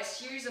apply a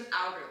series of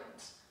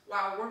algorithms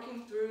while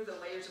working through the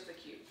layers of the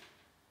cube.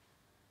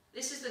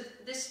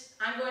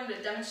 I'm going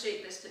to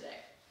demonstrate this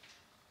today.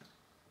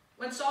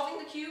 When solving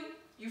the cube,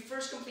 you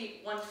first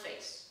complete one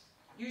face,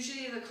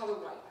 usually the color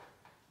white.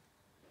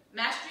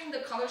 Mastering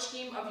the color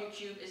scheme of your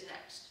cube is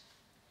next.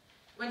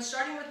 When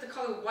starting with the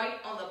color white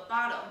on the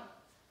bottom,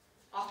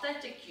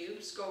 authentic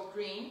cubes go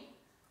green,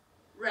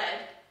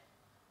 red,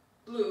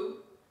 blue,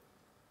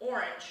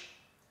 orange,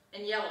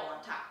 and yellow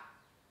on top.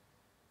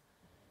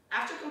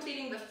 After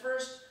completing the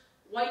first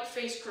white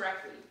face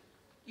correctly,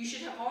 you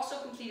should have also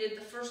completed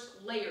the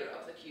first layer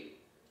of the cube.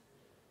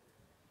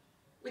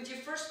 With your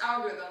first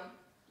algorithm,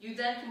 you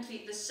then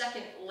complete the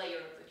second layer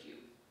of the cube.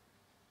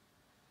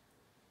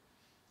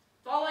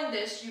 Following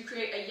this, you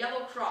create a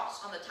yellow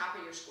cross on the top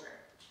of your square.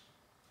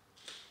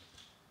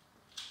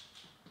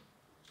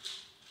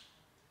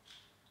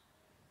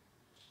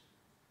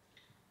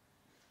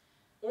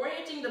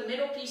 Orienting the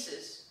middle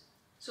pieces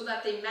so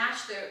that they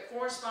match their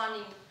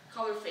corresponding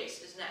color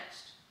face is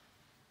next.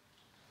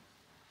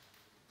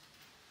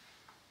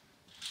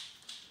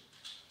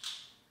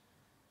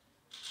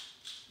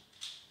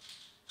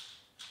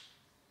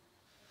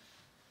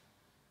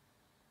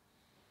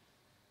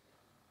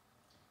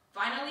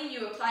 Finally,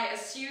 you apply a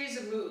series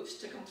of moves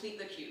to complete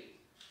the cube.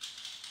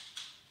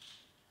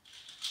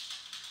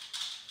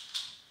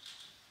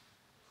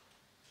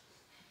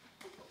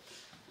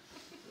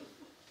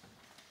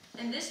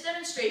 In this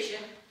demonstration,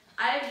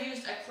 I have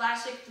used a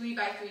classic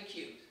 3x3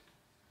 cube.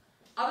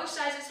 Other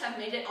sizes have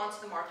made it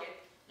onto the market,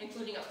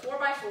 including a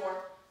 4x4,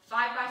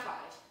 5x5,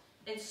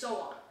 and so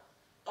on,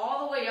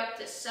 all the way up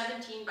to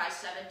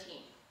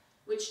 17x17,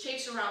 which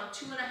takes around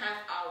 2.5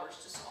 hours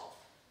to solve.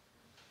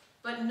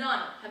 But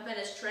none have been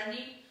as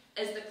trendy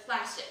as the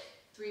classic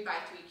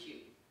 3x3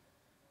 cube.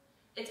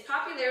 Its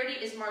popularity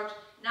is marked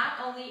not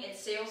only in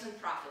sales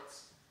and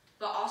profits,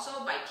 but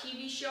also by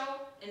TV show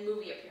and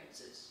movie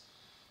appearances.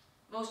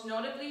 Most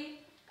notably,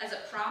 as a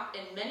prop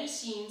in many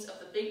scenes of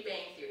The Big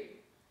Bang Theory,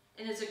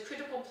 and as a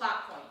critical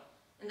plot point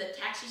in the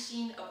taxi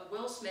scene of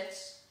Will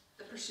Smith's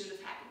The Pursuit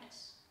of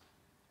Happiness.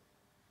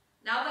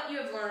 Now that you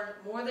have learned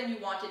more than you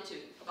wanted to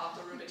about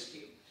the Rubik's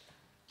Cube,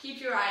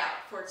 keep your eye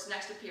out for its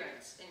next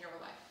appearance in your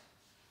life.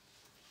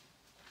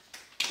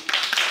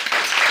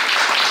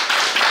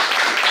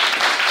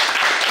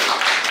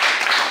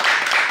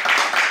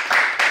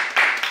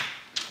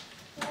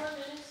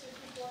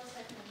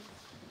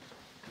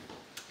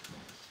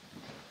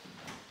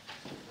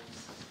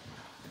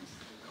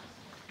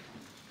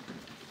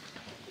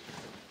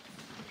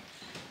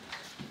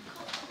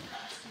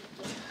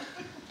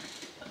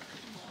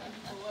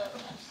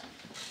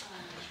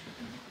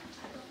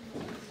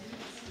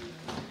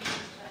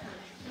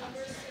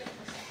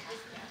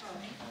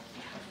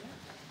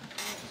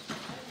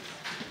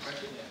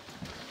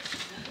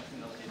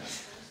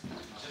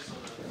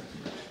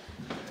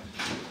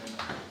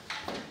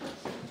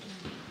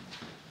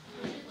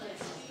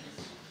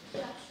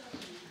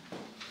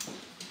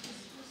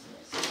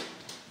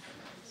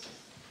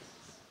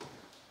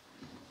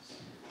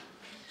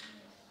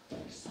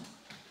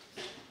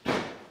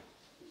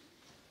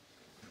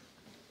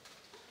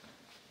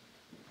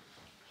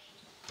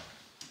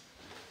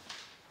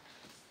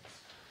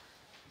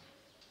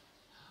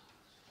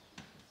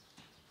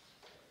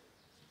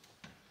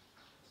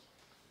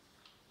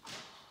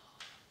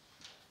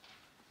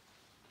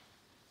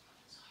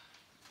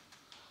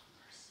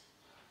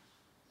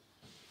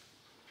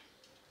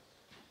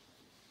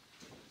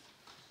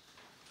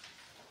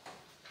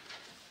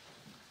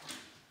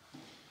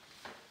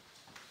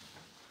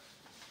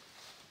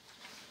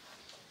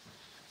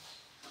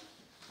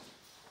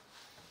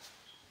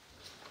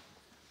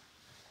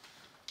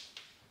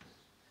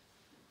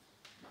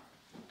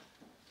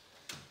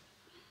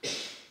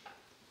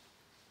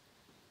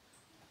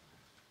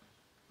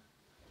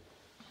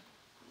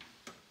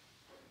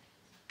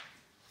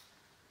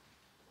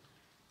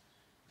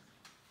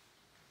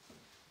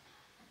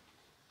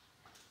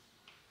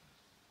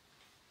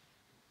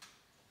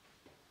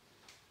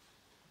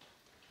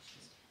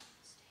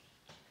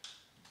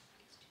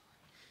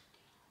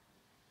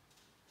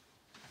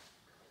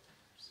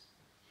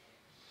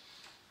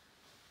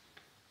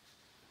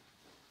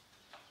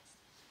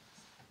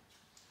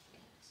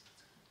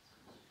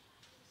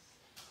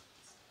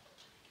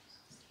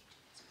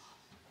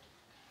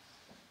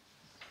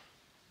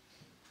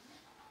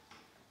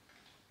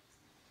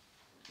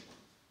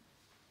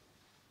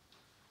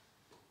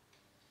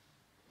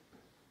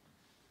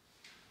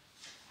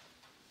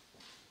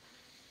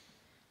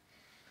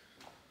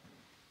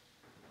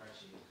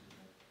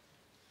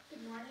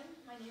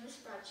 name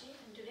is Prachi,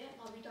 and today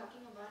I'll be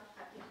talking about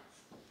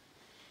happiness.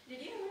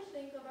 Did you ever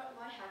think about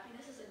why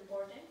happiness is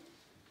important?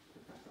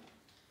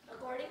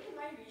 According to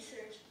my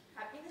research,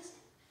 happiness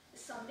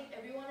is something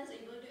everyone is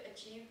able to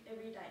achieve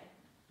every time.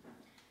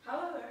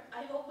 However,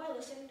 I hope by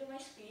listening to my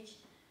speech,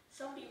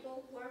 some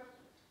people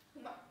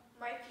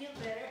might feel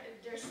better if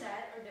they're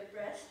sad or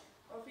depressed,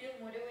 or feel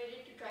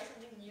motivated to try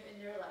something new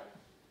in their life.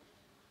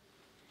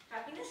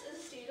 Happiness is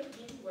a state of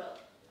being well.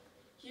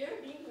 Here,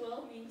 being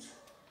well means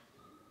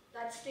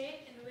that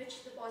state in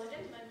which the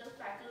positive mental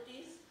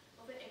faculties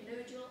of an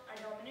individual are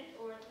dominant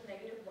over the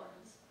negative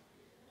ones.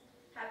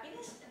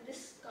 Happiness in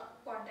this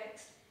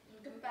context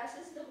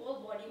encompasses the whole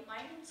body,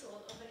 mind, and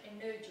soul of an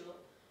individual,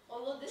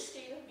 although this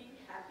state of being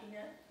happy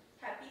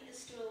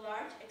is to a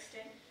large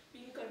extent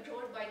being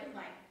controlled by the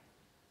mind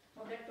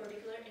of that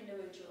particular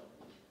individual.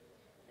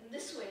 In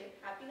this way,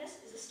 happiness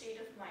is a state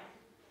of mind.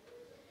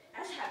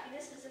 As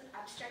happiness is an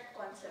abstract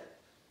concept,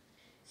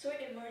 so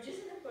it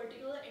emerges in a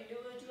particular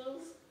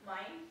individual's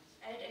mind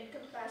and it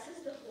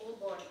encompasses the whole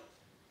body.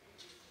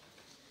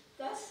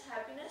 Thus,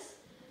 happiness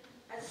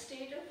as a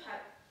state of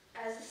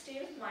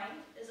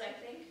mind is, I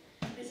think,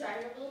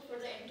 desirable for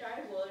the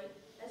entire world,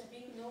 as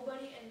being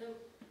nobody in the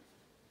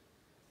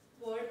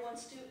world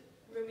wants to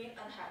remain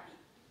unhappy.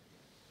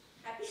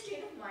 Happy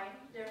state of mind,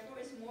 therefore,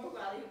 is more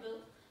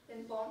valuable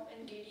than pomp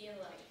and gaiety in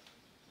life.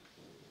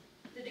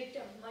 The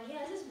dictum, money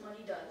as his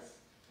money does,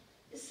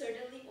 is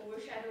certainly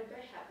overshadowed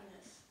by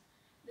happiness.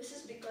 This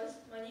is because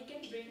money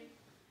can bring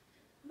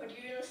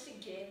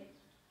materialistic gain,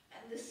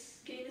 and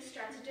this gain is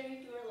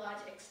transitory to a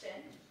large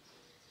extent.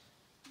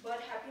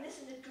 But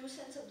happiness in the true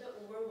sense of the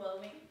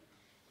overwhelming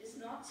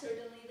is not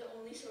certainly the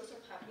only source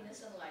of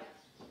happiness in life,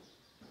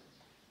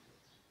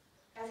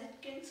 as it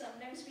can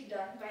sometimes be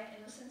done by an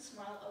innocent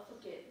smile of a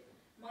kid.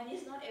 Money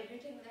is not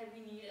everything that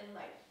we need in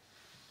life.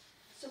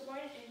 So for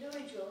an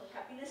individual,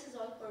 happiness is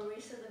all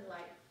pervasive in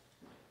life.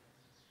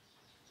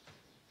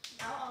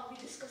 Now I'll be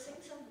discussing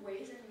some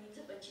ways and means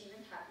of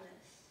achieving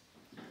happiness.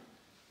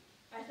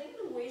 I think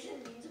the ways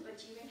and means of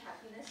achieving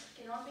happiness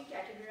cannot be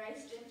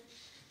categorized in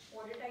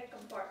watertight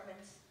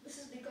compartments. This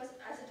is because,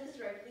 as it is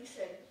rightly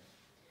said,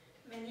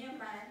 many a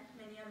man,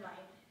 many a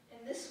mind.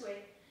 In this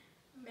way,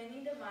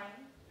 many are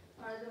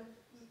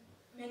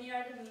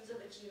the means of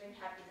achieving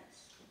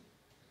happiness.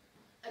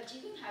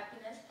 Achieving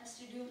happiness has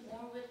to do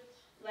more with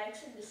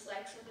likes and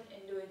dislikes of an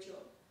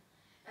individual,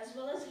 as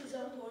well as his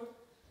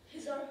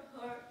or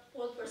her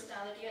whole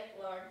personality at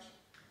large.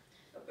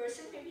 A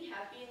person may be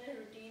happy in a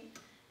routine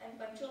and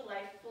punctual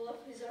life full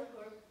of his or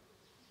her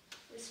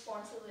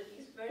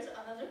responsibilities, whereas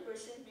another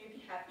person may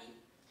be happy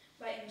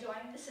by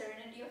enjoying the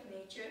serenity of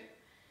nature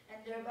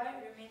and thereby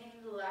remaining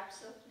in the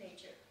laps of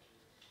nature.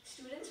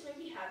 Students may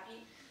be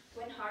happy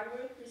when hard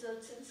work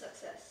results in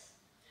success.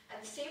 At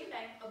the same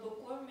time, a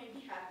bookworm may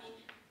be happy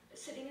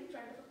sitting in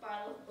front of a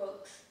pile of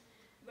books,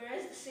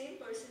 whereas a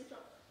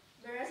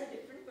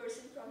different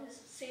person from his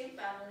same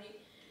family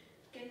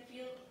can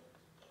feel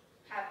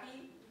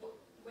happy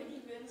when he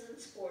wins in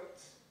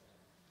sports.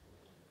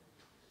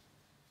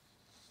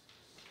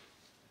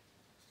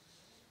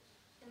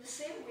 In the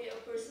same way, a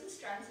person's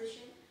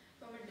transition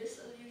from a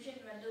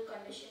disillusioned mental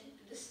condition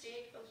to the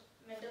state of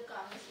mental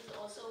calmness is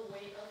also a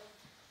way of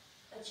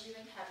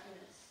achieving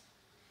happiness.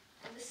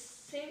 In the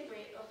same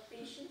way, a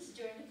patient's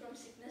journey from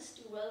sickness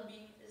to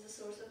well-being is a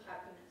source of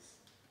happiness.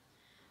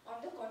 On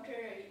the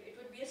contrary, it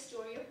would be a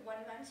story of one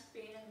man's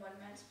pain and one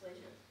man's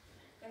pleasure.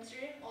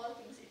 Considering all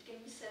things, it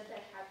can be said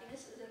that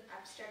happiness is an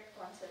abstract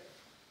concept.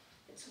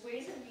 Its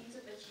ways and means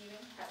of achieving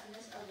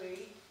happiness are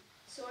varied,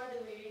 so are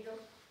the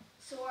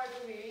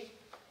varied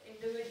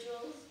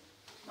individuals'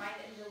 mind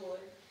in the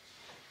world.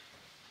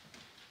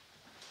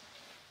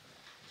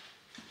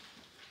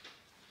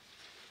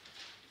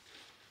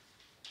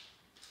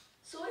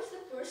 So is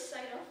the first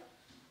sight of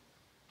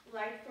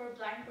light for a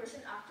blind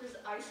person after his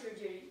eye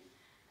surgery,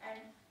 and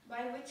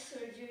by which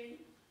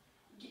surgery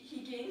he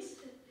gains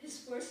his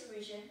first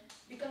vision,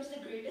 becomes the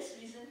greatest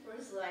reason for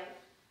his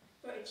life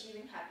for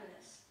achieving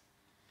happiness.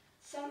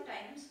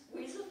 Sometimes,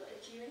 ways of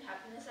achieving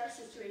happiness are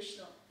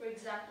situational. For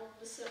example,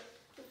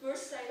 the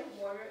first sight of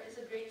water is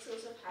a great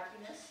source of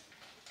happiness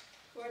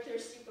for a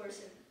thirsty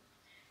person,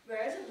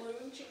 whereas a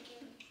maroon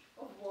shrinking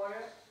of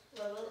water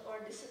level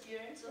or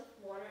disappearance of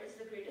water is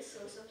the greatest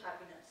source of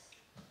happiness.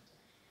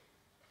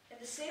 In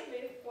the same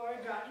way, for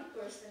a drowning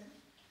person,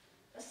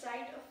 a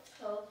sight of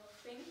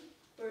helping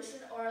person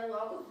or a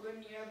log of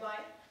wood nearby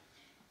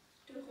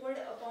to hold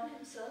upon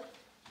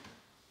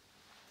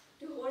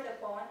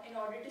in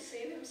order to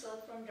save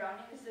himself from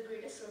drowning is the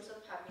greatest source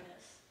of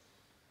happiness.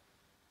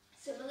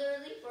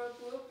 Similarly, for a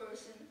poor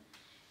person,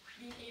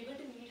 being able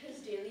to meet his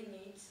daily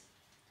needs,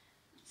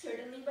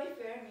 certainly by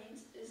fair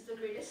means, is the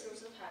greatest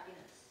source of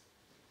happiness.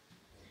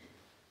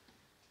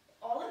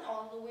 All in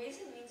all, the ways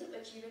and means of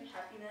achieving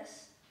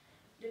happiness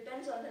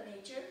depends on the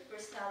nature,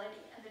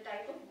 personality, and the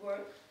type of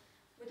work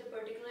with a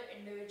particular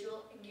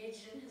individual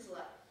engaged in his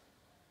life.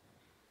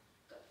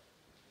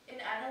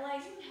 In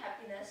analyzing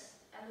happiness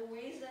and the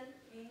ways and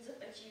means of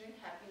achieving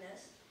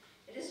happiness,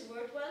 it is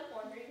worthwhile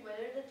pondering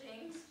whether the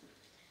things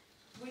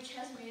which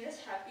has made us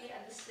happy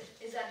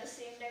is at the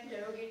same time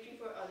derogatory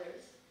for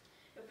others.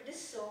 If it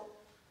is so,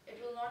 it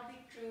will not be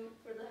true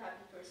for the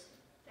happy person.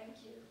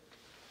 Thank you.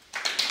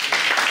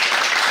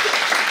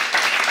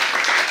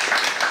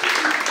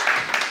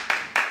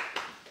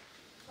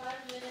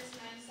 5 minutes,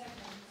 9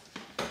 seconds.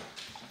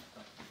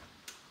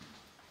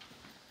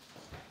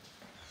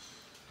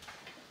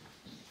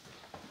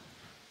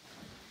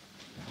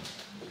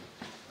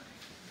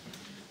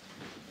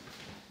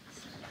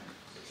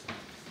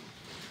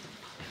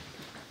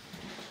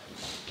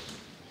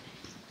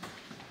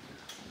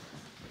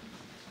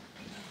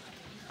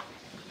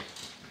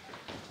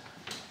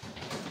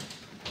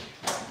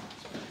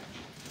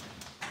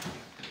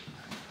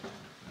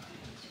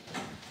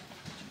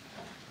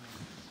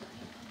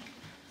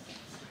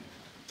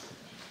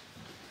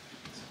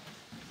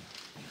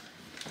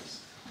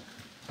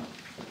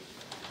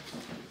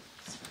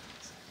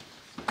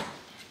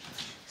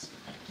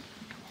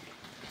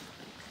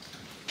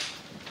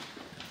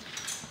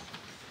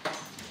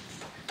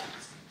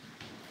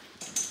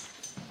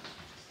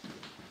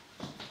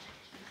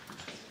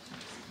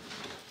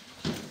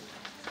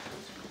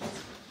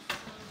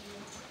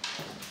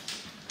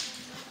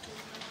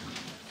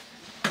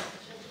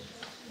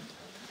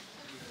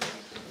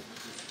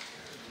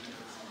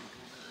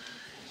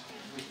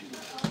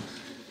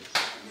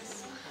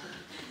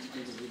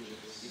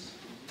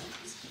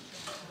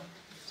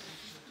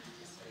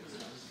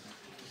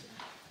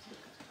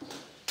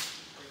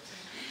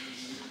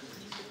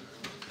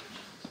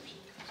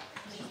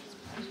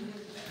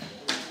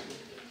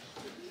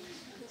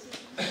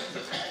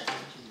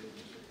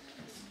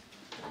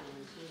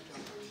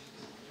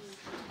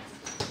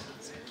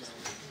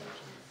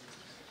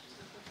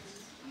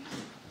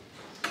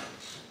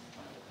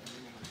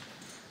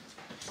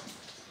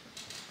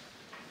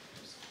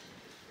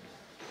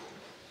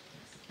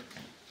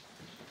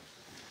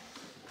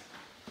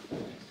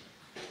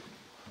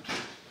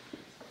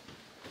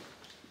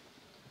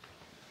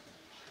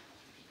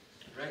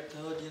 Right,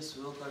 the audience,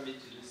 we welcome you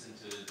to listen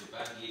to the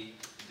baggy,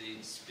 the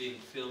being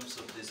films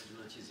of this. Do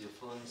not use your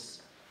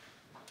phones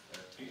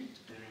during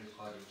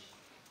recording.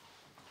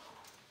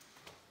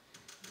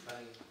 The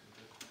baggy.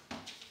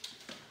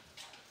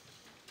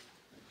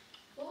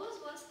 What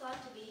was once thought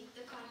to be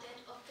the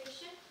content of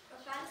fiction or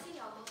fantasy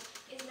novels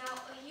is now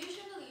a huge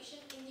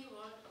revolution in the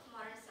world of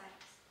modern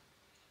science.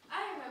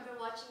 I remember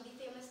watching the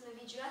famous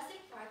movie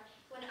Jurassic Park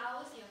when I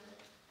was younger.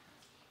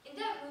 In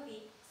that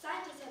movie,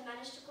 scientists had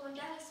managed to clone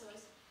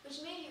dinosaurs,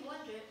 which made me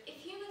wonder if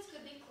humans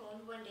could be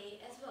cloned one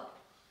day as well.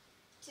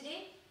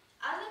 Today,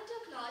 I'd like to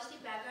acknowledge the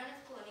background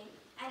of cloning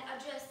and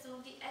address some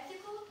of the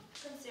ethical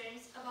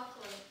concerns about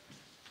cloning.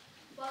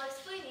 While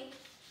explaining,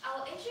 I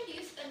will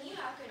introduce a new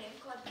acronym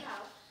called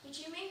COW,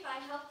 which you may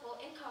find helpful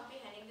in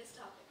comprehending this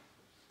topic.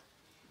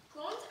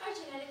 Clones are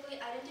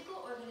genetically identical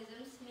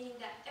organisms, meaning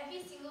that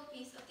every single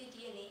piece of the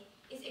DNA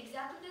is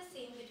exactly the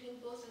same between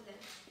both of them,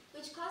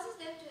 which causes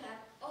them to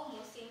have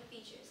almost same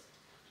features.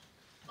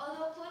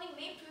 Although cloning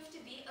may prove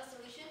to be a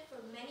solution for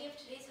many of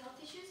today's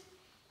health issues,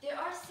 there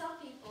are some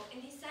people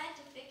in the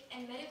scientific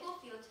and medical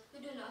fields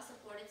who do not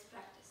support its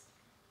practice.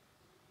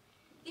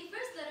 The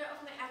first letter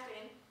of my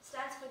acronym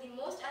stands for the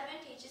most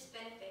advantageous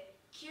benefit,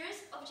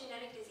 cures of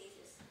genetic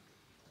diseases.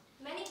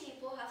 Many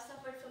people have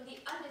suffered from the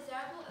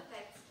undesirable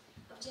effects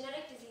of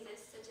genetic diseases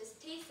such as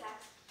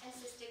Tay-Sachs and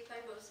cystic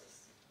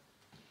fibrosis.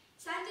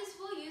 Scientists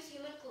will use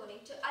human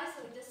cloning to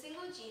isolate the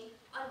single gene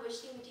on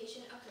which the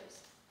mutation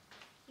occurs.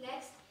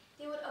 Next,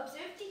 they would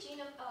observe the gene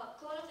of a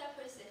clone of that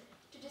person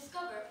to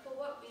discover for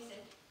what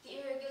reason the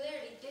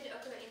irregularity did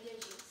occur in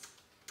their genes.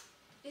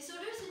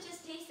 Disorders such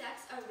as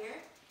Tay-Sachs are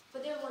rare,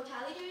 but their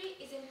mortality rate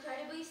is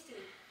incredibly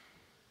steep.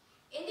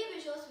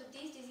 Individuals with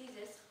these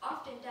diseases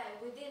often die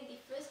within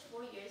the first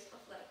 4 years of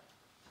life.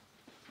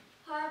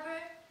 However,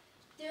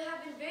 there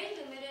have been very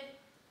limited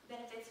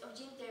benefits of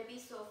gene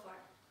therapy so far.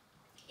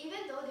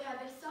 Even though there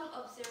have been some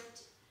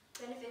observed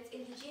benefits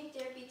in the gene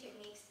therapy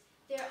techniques,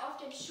 they are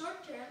often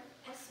short-term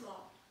and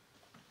small.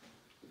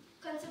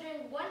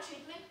 Considering one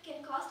treatment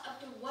can cost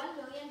up to $1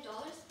 million,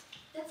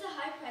 that's a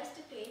high price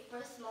to pay for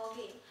a small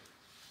gain.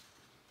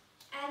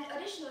 And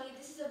additionally,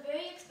 this is a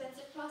very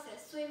expensive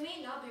process, so it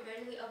may not be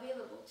readily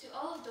available to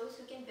all of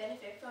those who can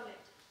benefit from it.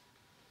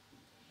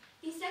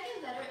 The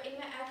second letter in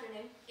my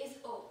acronym is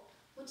O,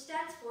 which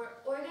stands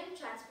for organ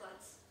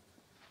transplants.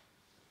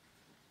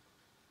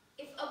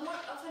 If a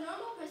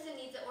normal person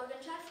needs an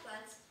organ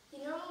transplant, the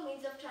normal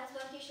means of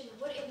transplantation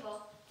would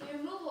involve the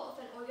removal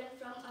of an organ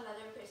from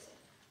another person.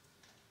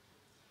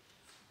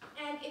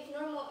 And if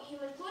normal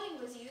human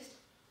cloning was used,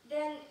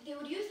 then they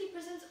would use the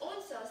person's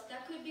own cells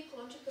that could be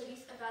cloned to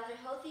produce a rather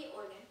healthy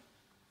organ.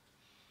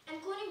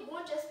 And cloning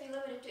won't just be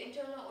limited to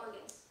internal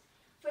organs.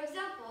 For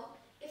example,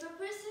 if a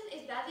person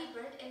is badly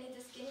burnt and needs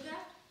a skin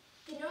graft,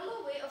 the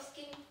normal way of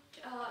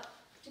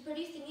to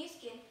produce the new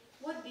skin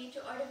would be to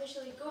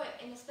artificially grow it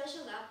in a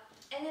special lab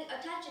and then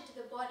attach it to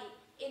the body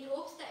in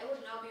hopes that it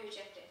would not be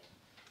rejected.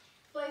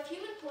 But if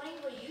human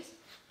cloning were used,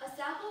 a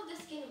sample of the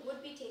skin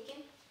would be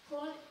taken,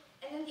 cloned,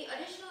 and then the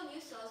additional new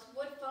cells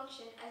would function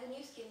function as a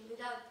new skin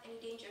without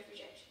any danger of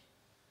rejection.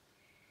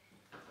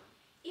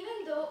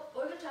 Even though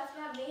organ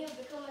transplant may have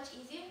become much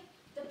easier,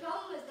 the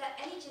problem is that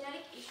any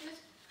genetic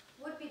issues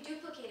would be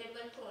duplicated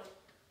when cloned.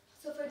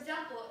 So for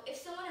example, if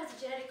someone has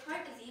a genetic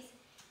heart disease,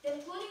 then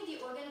cloning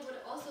the organ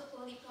would also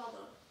clone the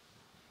problem.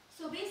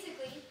 So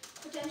basically,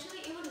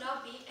 potentially it would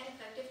not be an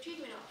effective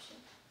treatment option.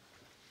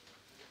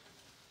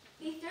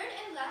 The third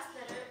and last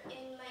letter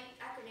in my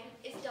acronym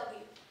is W,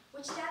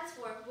 which stands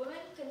for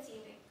Women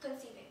Conceiving.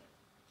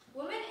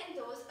 Women and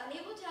those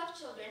unable to have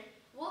children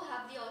will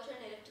have the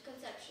alternative to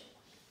conception.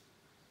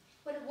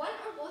 When one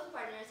or both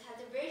partners has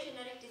a rare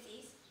genetic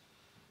disease,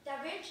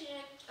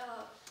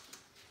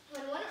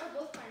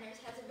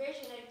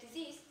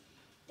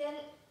 then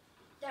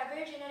that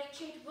rare genetic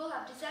trait will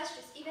have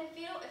disastrous, even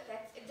fatal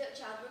effects if the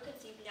child were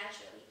conceived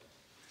naturally.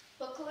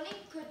 But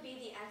cloning could be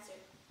the answer.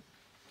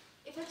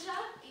 If a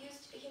child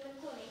used human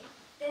cloning,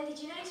 then the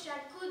genetic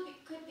strand could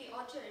be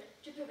altered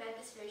to prevent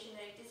this rare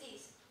genetic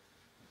disease.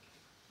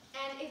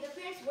 And if the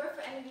parents were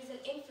for any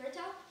reason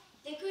infertile,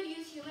 they could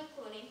use human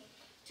cloning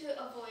to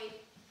avoid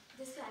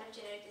this kind of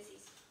genetic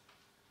disease.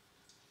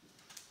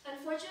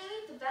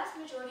 Unfortunately, the vast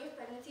majority of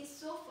pregnancies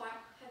so far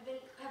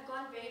have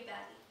gone very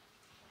badly.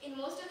 In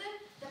most of them,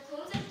 the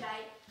clones have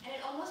died, and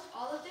in almost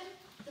all of them,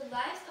 the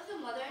lives of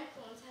the mother and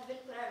clones have been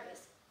put at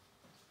risk.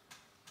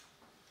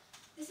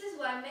 This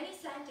is why many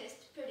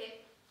scientists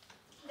predict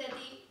that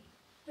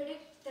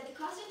the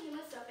cost in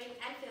human suffering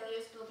and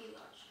failures will be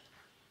large.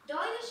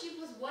 Dolly the sheep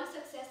was one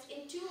success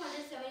in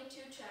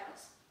 272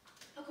 trials,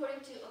 according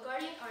to a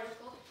Guardian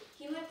article,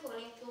 Human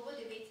Cloning, Global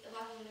Debates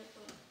about Human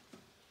Cloning.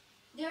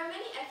 There are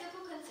many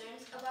ethical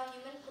concerns about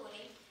human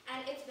cloning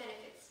and its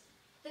benefits.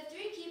 The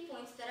three key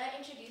points that I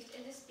introduced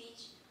in this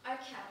speech are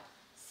COW,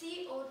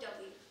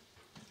 C-O-W.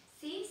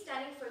 C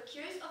standing for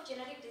Cures of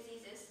Genetic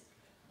Diseases,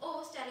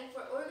 O standing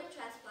for Organ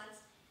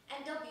Transplants,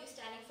 and W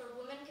standing for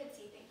Women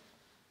Conceiving.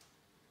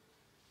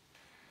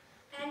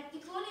 And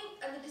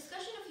the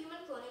discussion of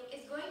human cloning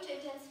is going to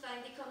intensify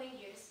in the coming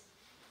years.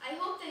 I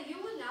hope that you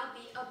will now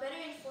be a better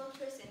informed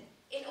person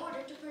in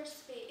order to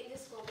participate in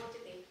this global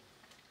debate.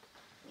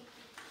 Thank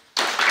you.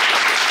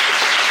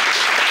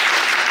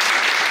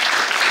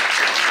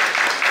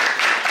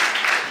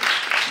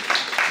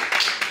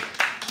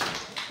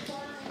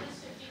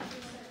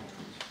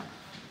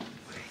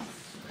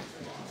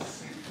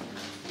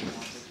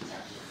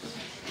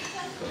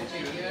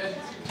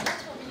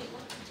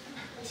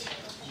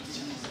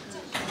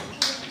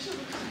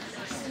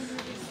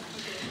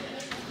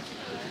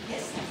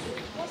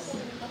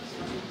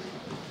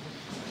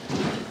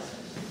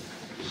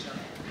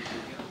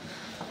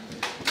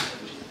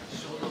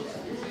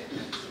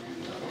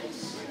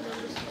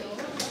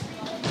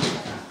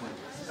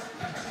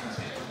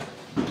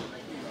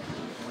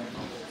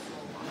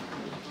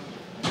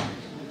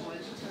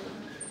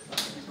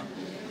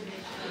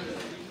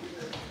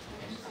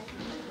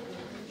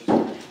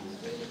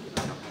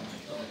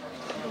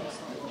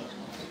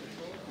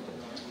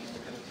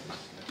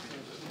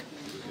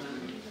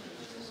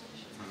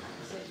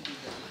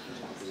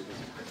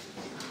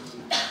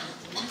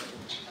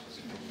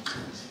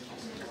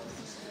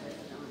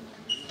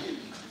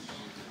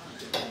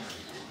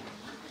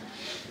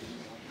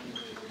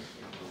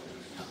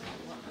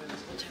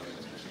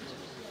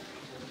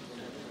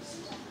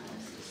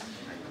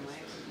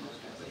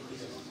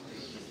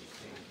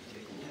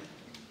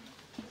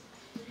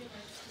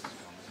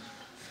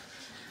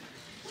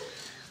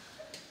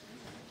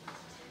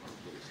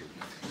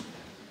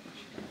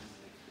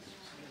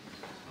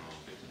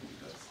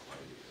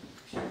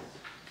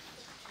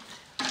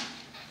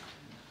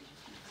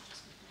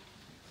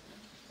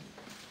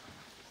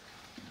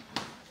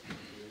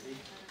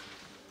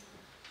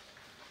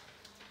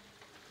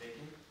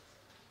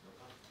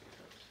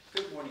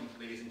 Good morning,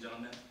 ladies and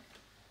gentlemen.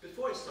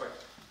 Before I start,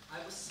 I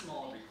have a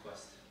small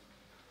request.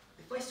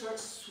 If I start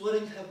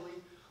sweating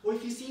heavily, or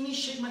if you see me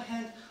shake my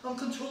hand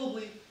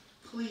uncontrollably,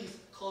 please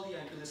call the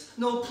ambulance.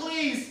 No,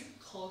 please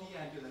call the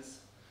ambulance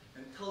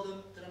and tell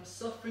them that I'm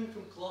suffering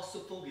from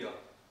glossophobia.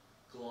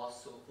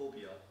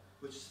 Glossophobia,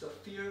 which is the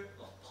fear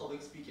of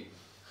public speaking.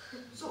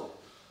 So,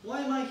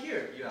 why am I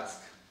here, you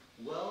ask?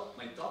 Well,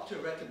 my doctor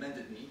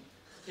recommended me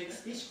to take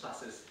speech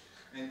classes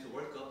and to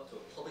work up to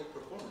a public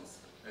performance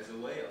as a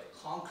way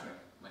of conquering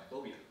my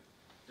phobia.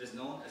 It is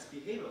known as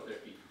behavioral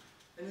therapy,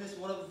 and it is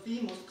one of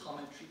the most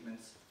common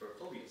treatments for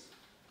phobias.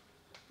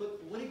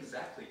 But what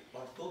exactly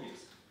are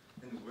phobias,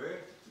 and where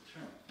did the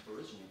term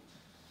originate?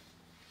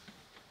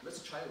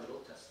 Let's try a little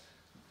test.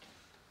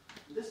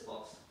 In this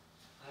box,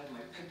 I have my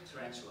pet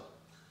tarantula.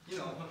 You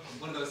know,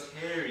 one of those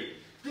hairy,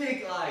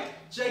 big-eyed,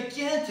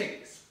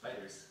 gigantic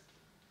spiders.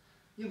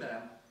 You,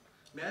 madam,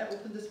 may I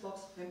open this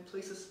box and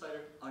place a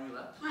spider on your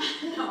lap?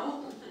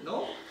 No.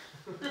 No?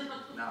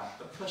 Now,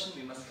 the question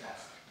we must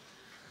ask.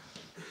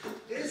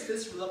 Is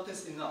this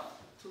reluctance enough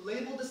to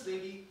label this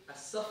lady as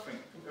suffering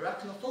from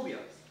arachnophobia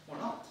or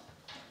not?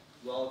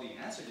 Well, the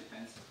answer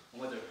depends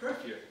on whether her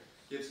fear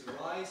gives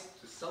rise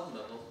to some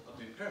level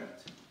of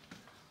impairment.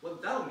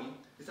 What that would mean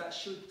is that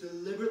she would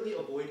deliberately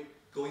avoid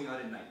going out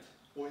at night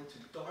or into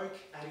dark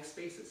attic attic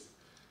spaces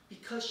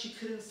because she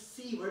couldn't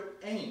see where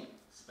any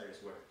spiders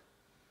were.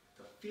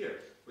 The fear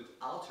would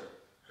alter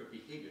her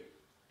behavior.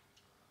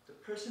 The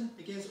person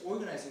begins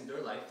organizing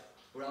their life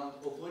around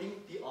avoiding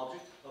the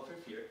object of her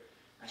fear,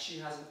 as she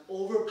has an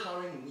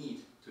overpowering need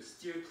to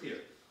steer clear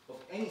of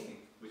anything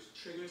which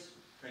triggers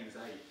her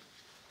anxiety.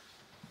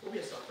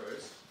 Phobia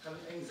sufferers have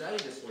an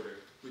anxiety disorder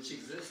which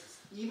exists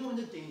even when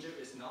the danger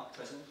is not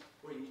present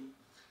or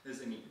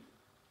is immediate.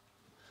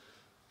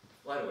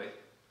 By the way,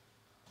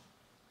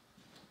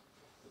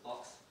 the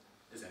box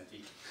is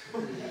empty.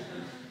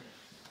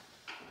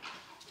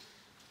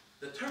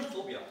 The term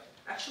phobia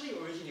actually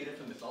originated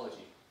from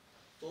mythology.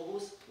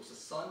 Phobos was the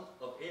son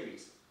of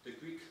Ares, the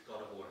Greek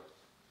god of war.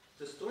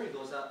 The story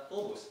goes that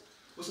Phobos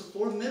was a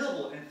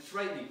formidable and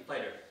frightening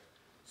fighter,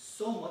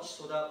 so much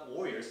so that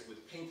warriors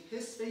would paint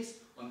his face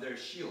on their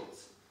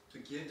shields to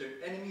give their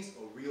enemies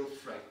a real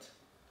fright.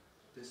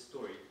 This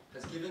story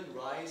has given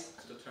rise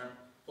to the term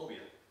phobia.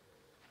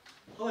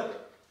 However,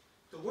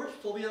 the word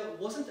phobia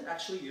wasn't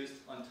actually used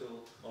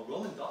until a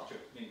Roman doctor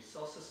named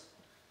Celsus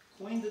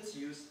coined its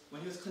use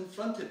when he was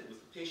confronted with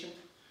a patient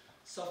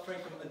suffering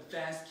from an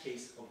advanced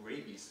case of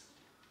rabies.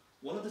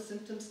 One of the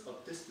symptoms of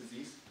this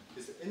disease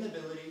is the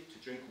inability to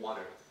drink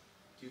water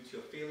due to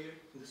a failure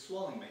in the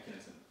swallowing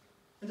mechanism.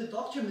 And the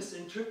doctor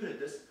misinterpreted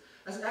this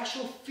as an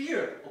actual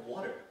fear of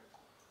water.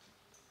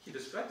 He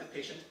described the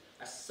patient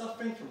as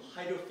suffering from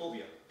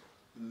hydrophobia,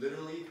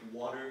 literally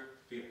water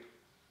fear.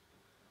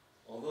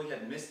 Although he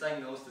had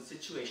misdiagnosed the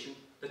situation,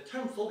 the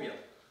term phobia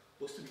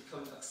was to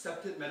become an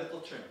accepted medical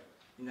term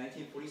in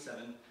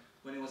 1947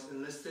 when it was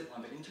enlisted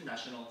on the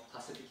International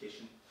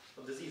Classification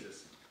of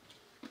Diseases.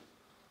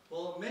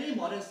 Well, many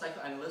modern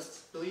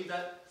psychoanalysts believe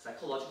that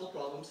psychological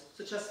problems,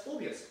 such as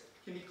phobias,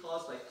 can be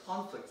caused by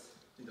conflicts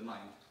in the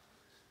mind.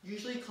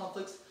 Usually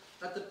conflicts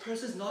that the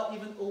person is not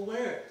even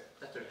aware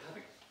that they're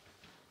having.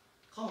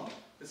 Commonly,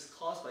 this is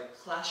caused by a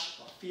clash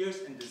of fears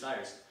and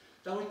desires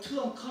that were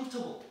too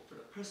uncomfortable for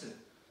the person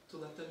to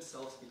let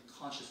themselves be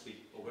consciously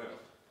aware of.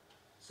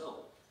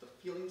 So, the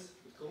feelings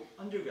would go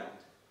underground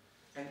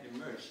and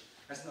emerge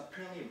as an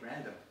apparently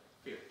random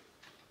fear.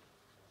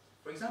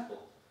 For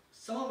example,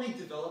 someone may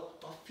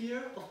develop a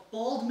fear of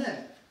bald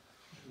men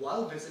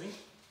while visiting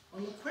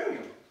an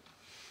aquarium.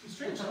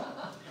 Strange,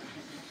 huh?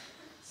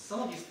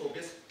 Some of these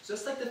phobias,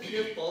 just like the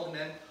fear of bald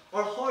men,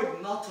 are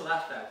hard not to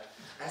laugh at,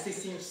 as they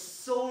seem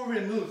so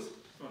removed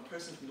from a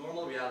person's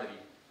normal reality.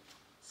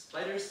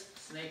 Spiders,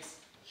 snakes,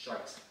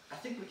 sharks, I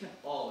think we can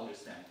all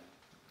understand.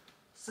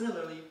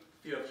 Similarly,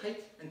 fear of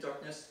height and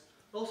darkness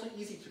are also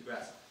easy to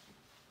grasp.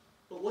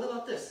 But what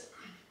about this?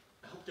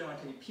 I hope there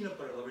aren't any peanut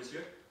butter lovers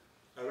here.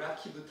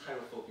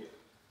 Arachibutyrophobia.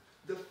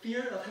 The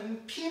fear of having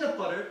peanut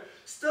butter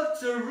stuck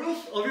to the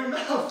roof of your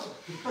mouth.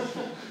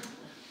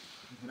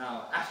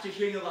 Now, after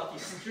hearing about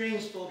these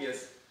strange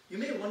phobias, you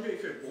may wonder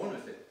if you're born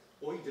with it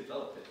or you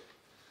develop it.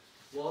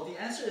 Well, the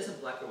answer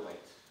isn't black or white.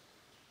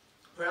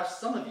 Perhaps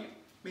some of you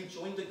may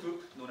join the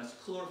group known as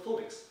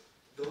chlorophobics,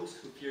 those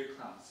who fear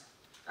clowns,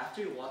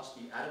 after you watch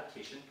the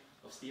adaptation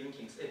of Stephen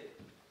King's It.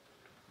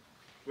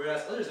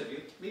 Whereas others of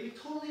you may be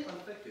totally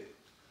unaffected.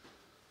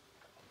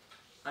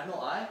 I know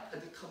I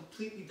had a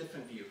completely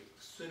different view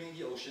of swimming in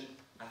the ocean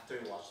after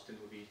I watched the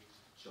movie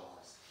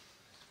Jaws.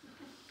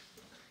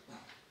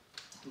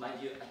 Mind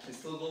you, I can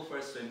still go for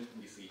a swim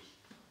in the sea.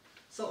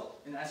 So,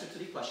 in answer to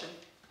the question,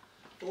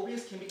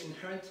 phobias can be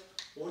inherent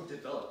or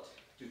developed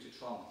due to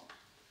trauma.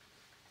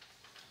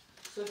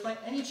 So if by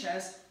any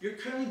chance you're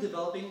currently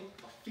developing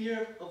a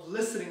fear of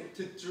listening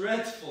to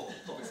dreadful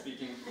public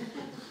speaking,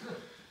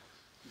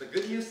 the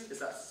good news is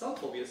that some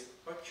phobias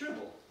are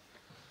curable.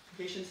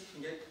 Patients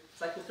can get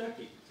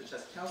psychotherapy, such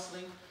as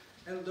counseling,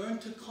 and learn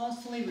to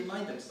constantly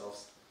remind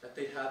themselves that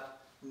they have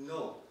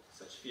no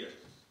such fear.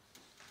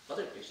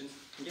 Other patients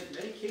can get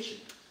medication,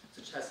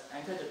 such as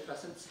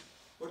antidepressants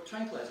or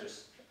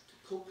tranquilizers, to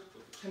cope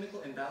with the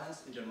chemical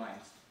imbalance in their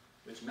minds,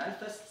 which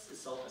manifests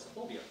itself as a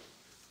phobia.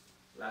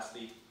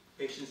 Lastly,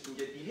 patients can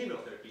get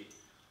behavioral therapy,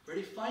 where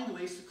they find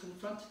ways to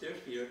confront their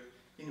fear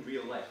in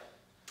real life,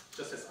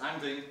 just as I'm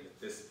doing with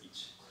this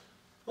speech.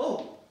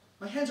 Oh,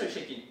 my hands are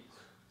shaking.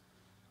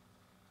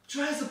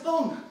 Dry as a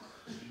bone.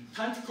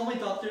 Time to call my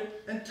doctor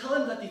and tell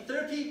him that the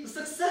therapy was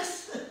a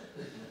success.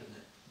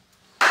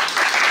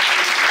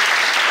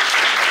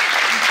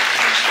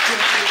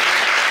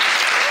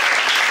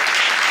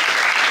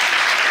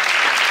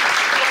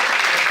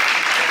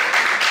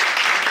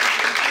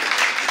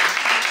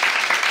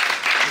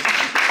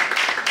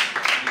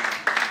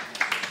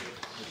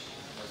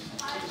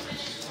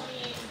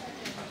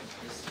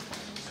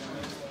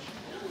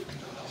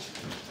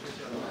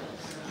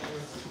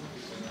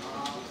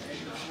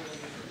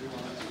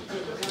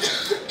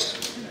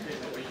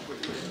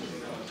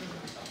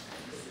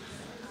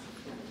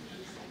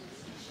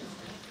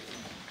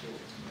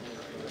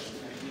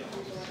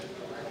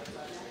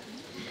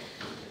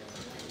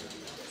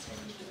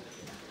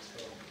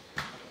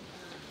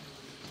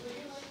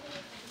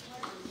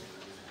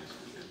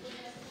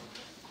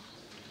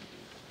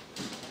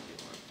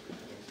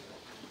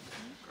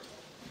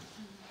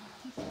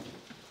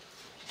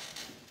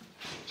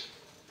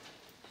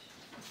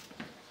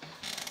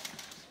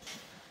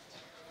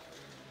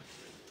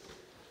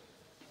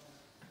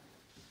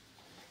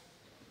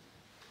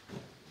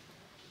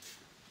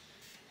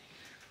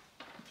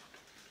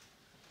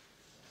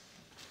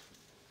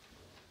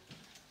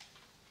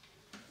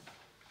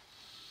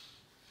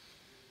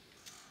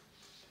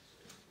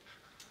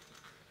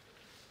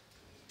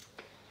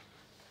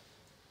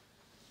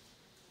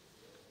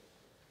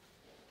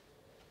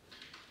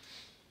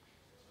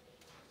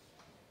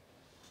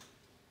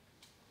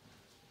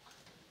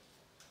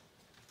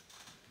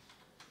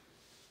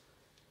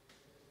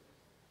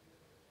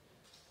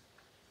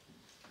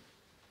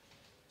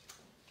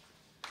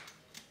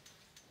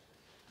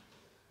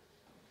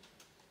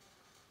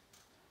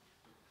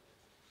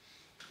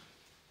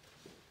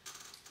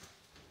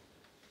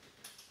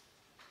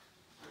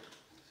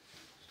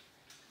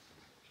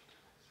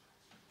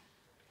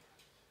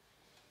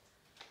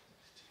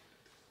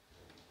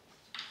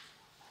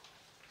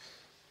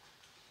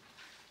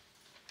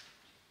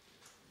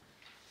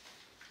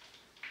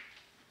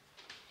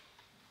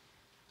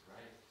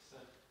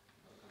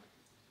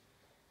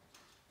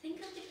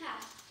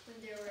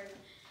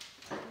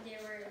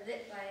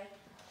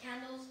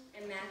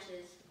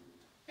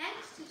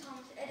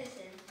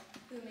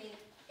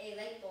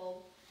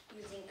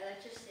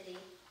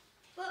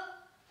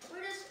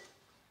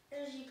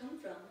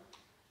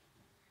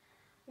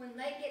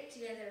 it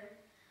together,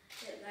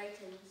 it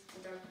lightens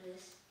the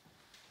darkness.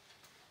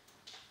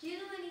 Do you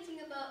know anything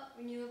about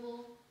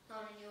renewable,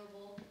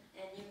 non-renewable,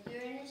 and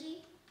nuclear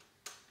energy?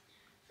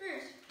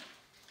 First,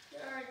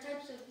 there are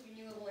types of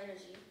renewable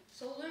energy: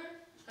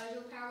 solar,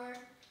 hydropower,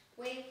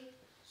 wave,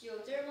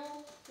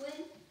 geothermal,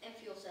 wind, and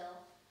fuel cell.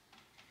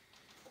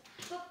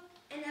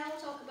 And I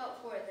will talk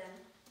about 4 of them.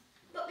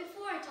 But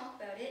before I talk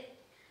about it,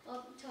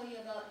 I'll tell you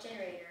about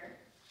generator.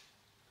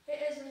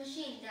 It is a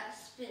machine that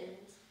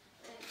spins,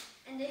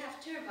 and they have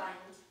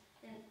turbines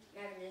and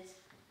magnets.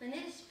 When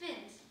it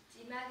spins,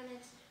 the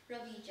magnets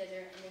rub each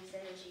other and makes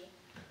energy.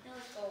 Now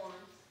let's go on.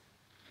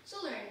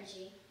 Solar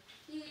energy.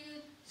 You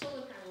use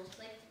solar panels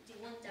like the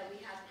ones that we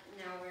have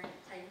in our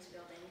science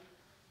building.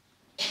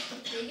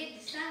 They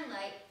get the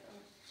sunlight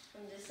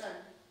from the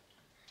sun.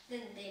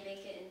 Then they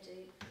make it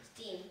into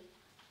steam.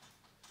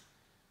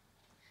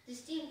 The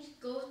steam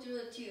goes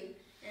through a tube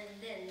and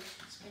then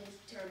spins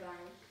the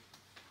turbine.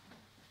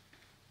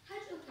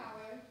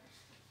 Hydropower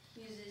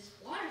uses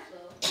water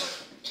flow.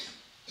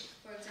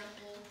 For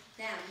example,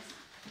 dams.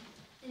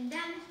 In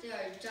dams, there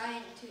are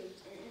giant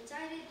tubes, and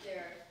inside it, there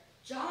are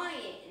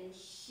giant and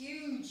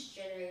huge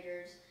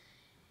generators.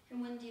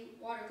 And when the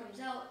water comes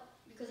out,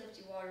 because of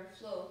the water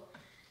flow,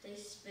 they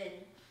spin.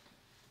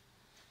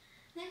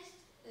 Next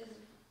is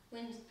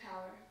wind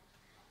power.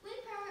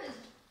 Wind power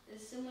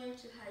is similar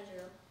to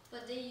hydro,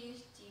 but they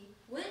use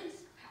the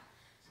wind's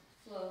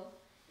flow,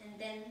 and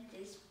then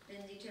they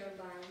spin the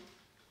turbine.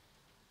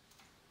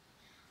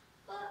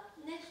 But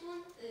next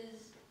one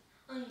is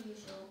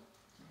unusual.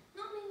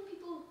 Not many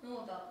people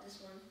know about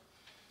this one.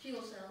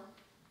 Fuel cell.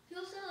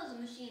 Fuel cell is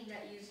a machine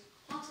that uses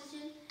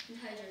oxygen and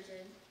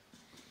hydrogen.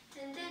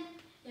 And then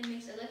it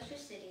makes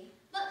electricity.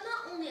 But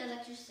not only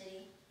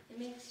electricity, it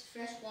makes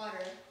fresh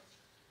water.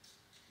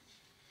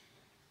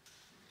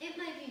 It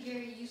might be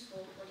very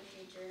useful for the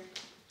future.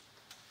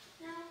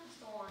 Now, let's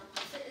go on.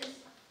 It is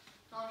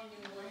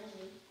non-renewable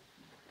energy.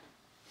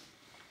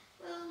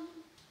 Well,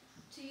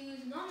 to use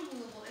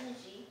non-renewable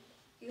energy,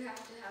 you have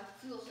to have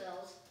fuel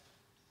cells.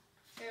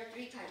 There are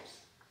 3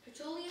 types: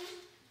 petroleum,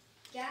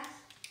 gas,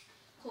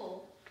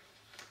 coal.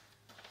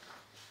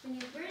 When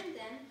you burn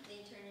them,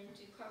 they turn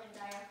into carbon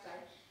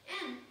dioxide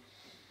and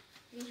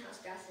greenhouse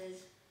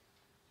gases.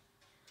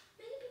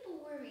 Many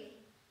people worry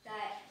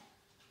that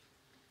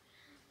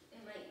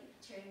it might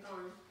turn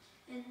gone,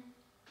 and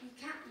you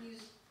can't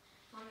use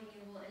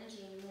non-renewable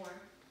energy anymore.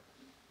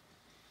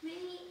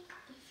 Many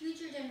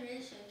future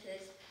generation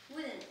kids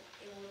wouldn't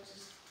able to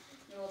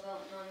know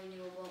about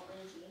non-renewable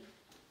energy.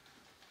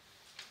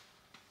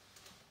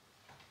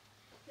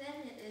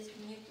 Then it is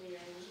nuclear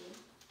energy.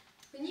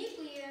 For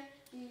nuclear,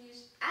 you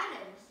use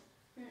atoms.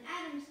 When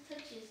atoms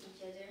touches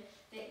each other,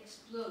 they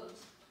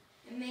explodes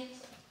and makes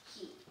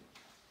heat.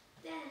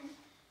 Then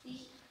the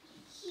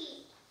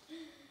heat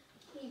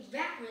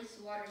evaporates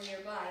the water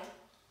nearby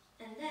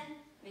and then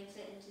makes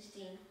it into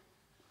steam.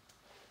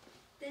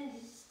 Then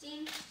the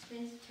steam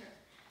spins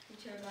the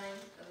turbine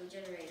of a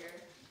generator.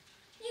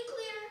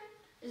 Nuclear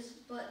is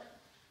but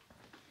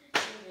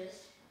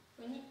dangerous.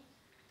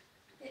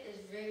 It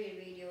is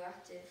very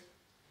radioactive.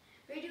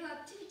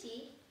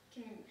 Radioactivity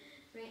can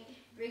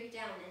break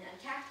down and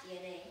attack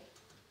DNA.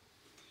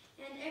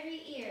 And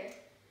every year,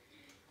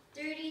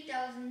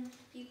 30,000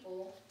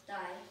 people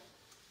die.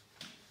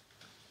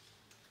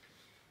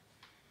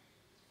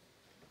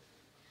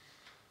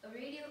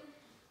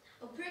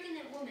 A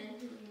pregnant woman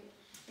who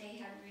may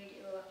have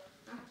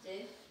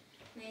radioactive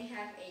may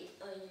have an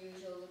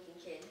unusual looking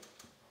kid.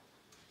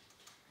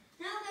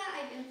 Now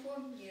that I've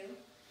informed you,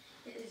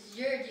 it is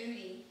your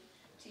duty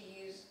to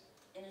use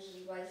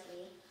energy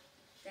wisely.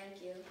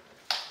 Thank you.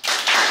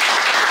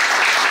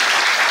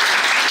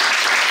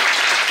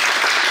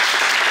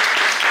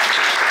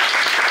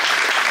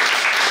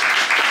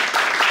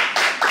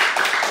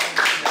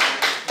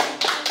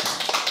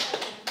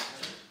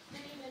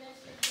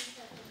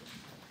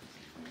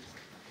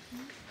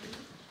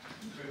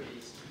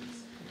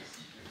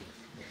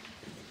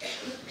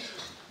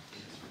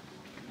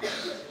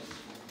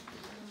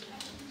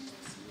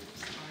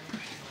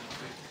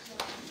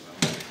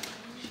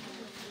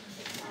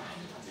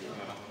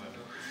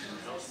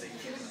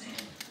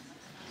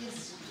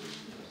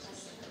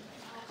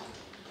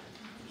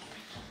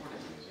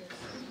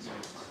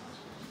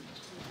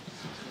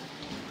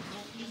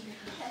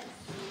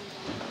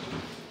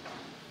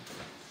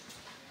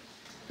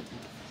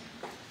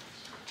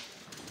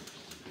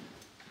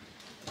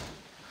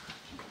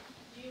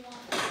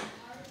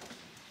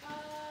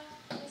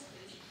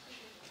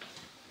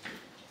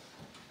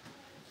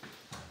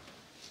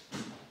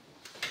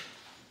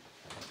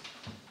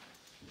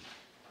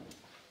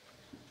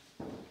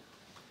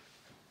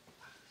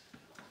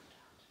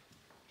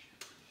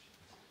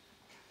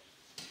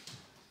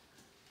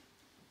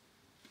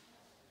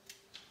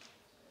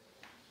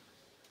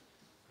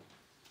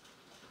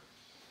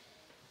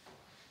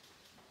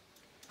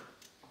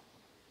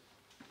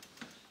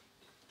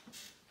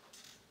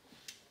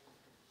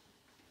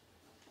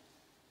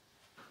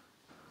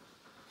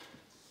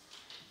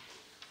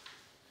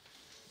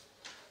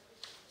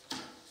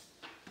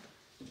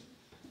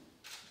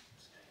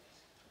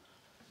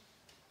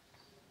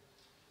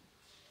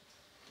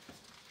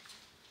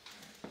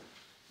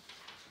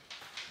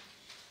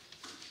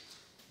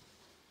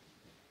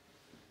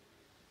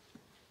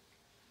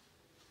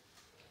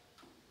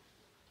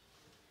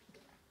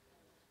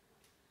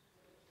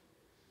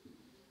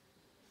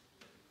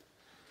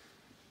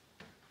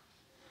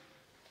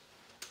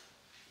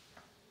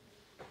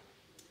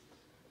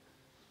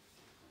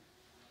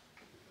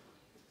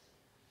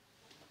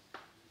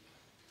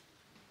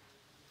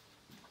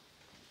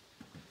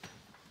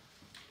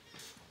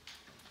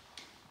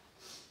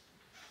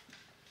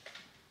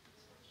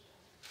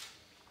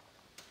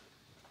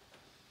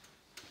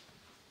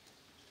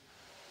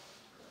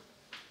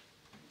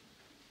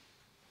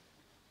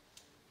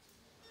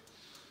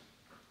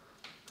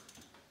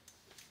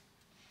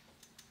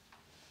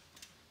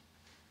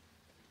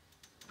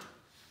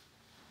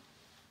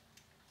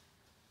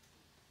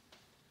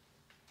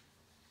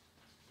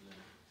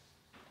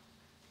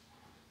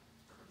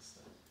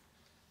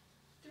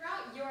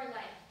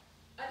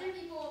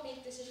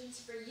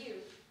 for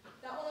you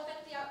that will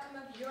affect the outcome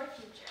of your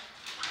future,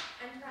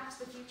 and perhaps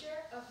the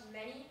future of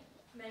many,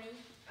 many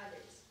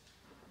others.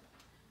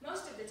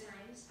 Most of the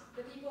times,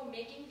 the people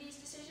making these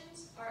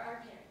decisions are our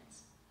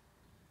parents.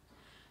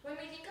 When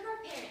we think of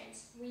our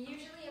parents, we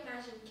usually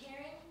imagine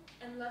caring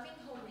and loving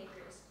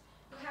homemakers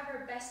who have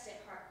our best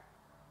at heart.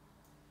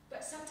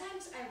 But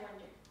sometimes I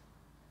wonder,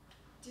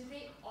 do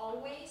they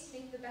always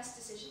make the best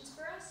decisions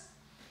for us?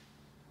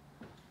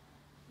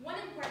 One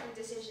important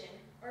decision,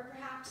 or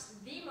perhaps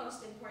the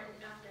most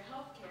important after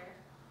healthcare,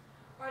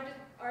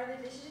 are the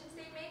decisions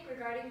they make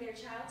regarding their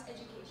child's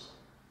education.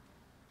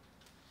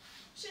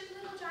 Should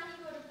little Johnny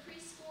go to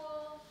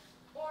preschool,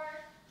 or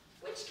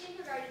which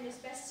kindergarten is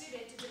best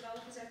suited to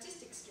develop his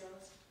artistic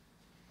skills?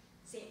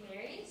 St.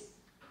 Mary's,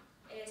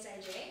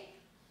 ASIJ,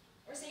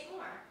 or St.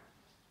 Moore?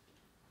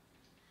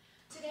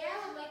 Today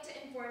I would like to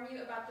inform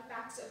you about the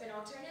facts of an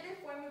alternative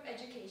form of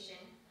education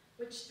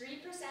which 3%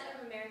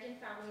 of American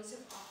families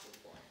have opted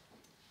for.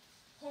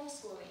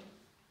 Homeschooling,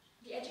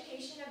 the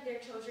education of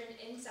their children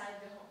inside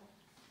the home.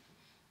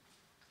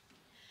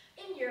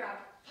 In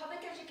Europe, public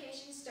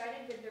education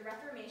started with the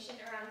Reformation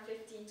around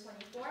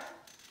 1524,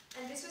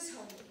 and this was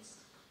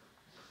home-based.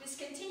 This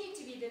continued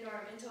to be the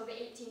norm until the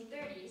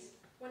 1830s,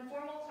 when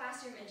formal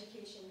classroom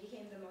education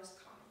became the most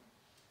common.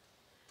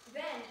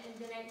 Then, in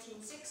the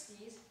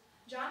 1960s,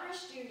 John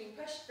Rushdoony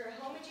pushed for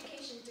home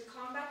education to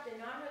combat the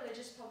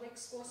non-religious public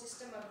school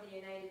system of the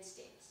United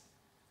States.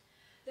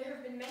 There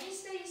have been many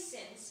studies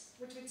since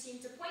which would seem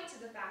to point to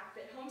the fact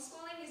that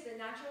homeschooling is the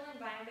natural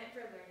environment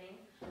for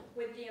learning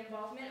with the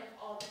involvement of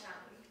all the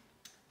family.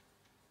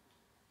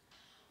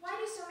 Why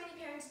do so many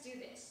parents do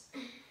this?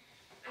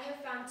 I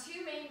have found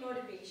two main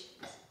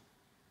motivations.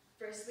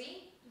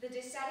 Firstly, the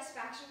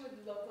dissatisfaction with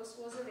the local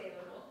schools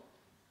available,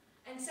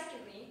 and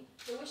secondly,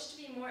 the wish to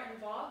be more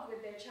involved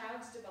with their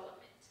child's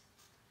development.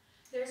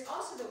 There is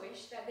also the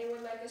wish that they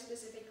would like a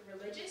specific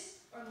religious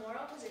or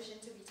moral position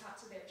to be taught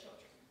to their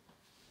children.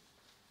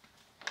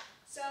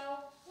 So,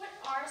 what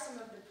are some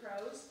of the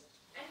pros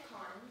and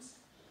cons,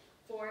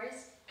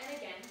 fors and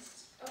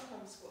against, of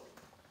homeschooling?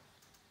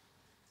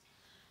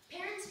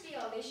 Parents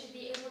feel they should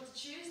be able to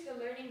choose the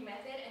learning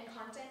method and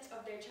content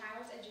of their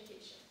child's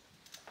education.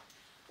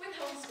 With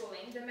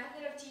homeschooling, the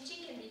method of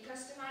teaching can be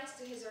customized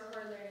to his or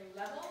her learning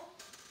level,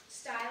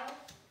 style,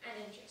 and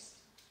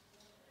interest.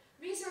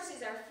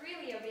 Resources are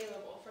freely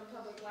available from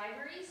public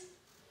libraries,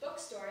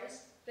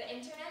 bookstores, the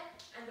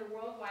internet, and the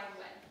World Wide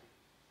Web.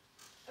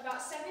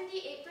 About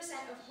 78%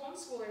 of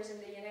homeschoolers in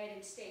the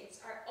United States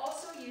are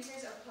also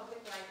users of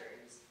public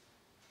libraries.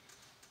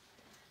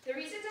 The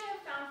reasons I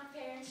have found for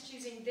parents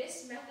choosing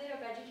this method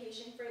of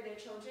education for their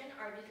children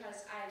are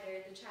because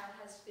either the child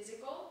has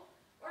physical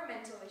or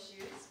mental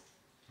issues,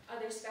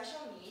 other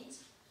special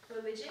needs,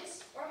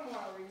 religious or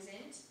moral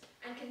reasons,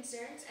 and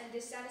concerns and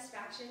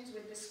dissatisfactions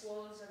with the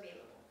schools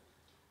available.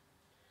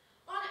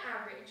 On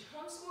average,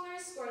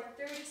 homeschoolers scored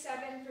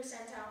 37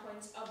 percentile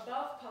points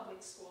above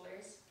public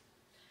schoolers,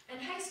 and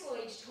high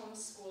school-aged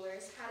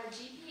homeschoolers had a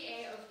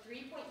GPA of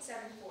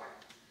 3.74,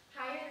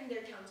 higher than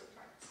their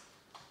counterparts.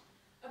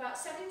 About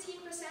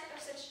 17% of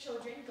such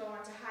children go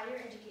on to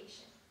higher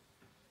education.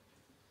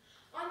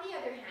 On the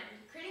other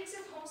hand, critics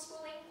of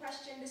homeschooling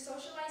question the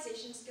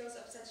socialization skills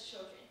of such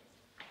children.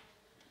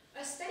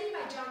 A study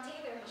by John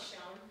Taylor has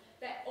shown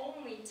that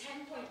only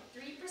 10.3%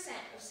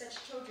 of such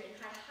children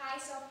had high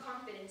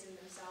self-confidence in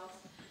themselves,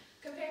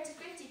 compared to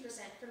 50%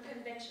 from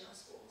conventional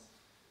schools.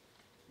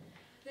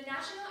 The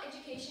National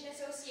Education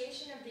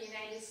Association of the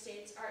United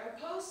States are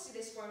opposed to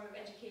this form of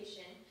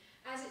education,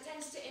 as it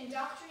tends to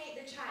indoctrinate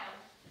the child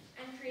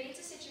and creates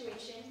a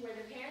situation where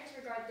the parents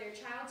regard their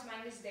child's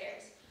mind as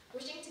theirs,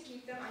 wishing to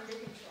keep them under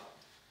control.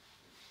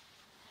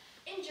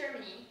 In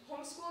Germany,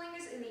 homeschooling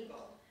is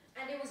illegal,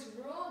 and it was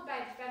ruled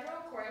by the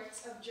federal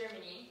courts of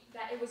Germany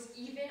that it was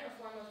even a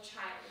form of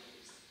child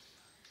abuse.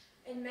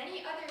 In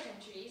many other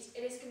countries,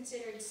 it is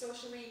considered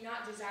socially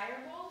not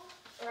desirable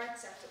or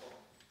acceptable.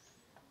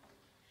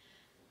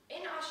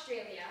 In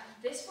Australia,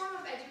 this form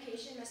of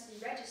education must be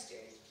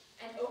registered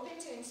and open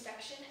to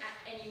inspection at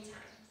any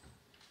time.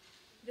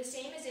 The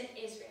same is in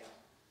Israel.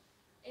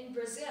 In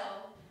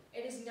Brazil,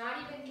 it is not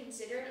even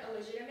considered a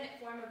legitimate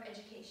form of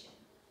education.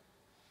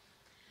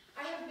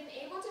 I have been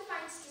able to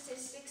find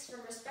statistics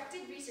from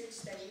respected research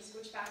studies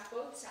which back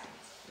both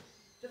sides,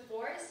 the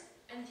fors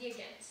and the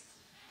against.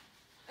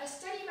 A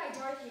study by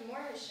Dorothy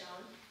Moore has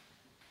shown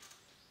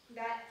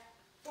that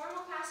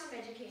formal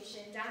classroom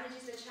education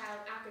damages the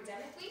child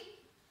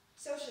academically,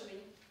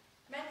 socially,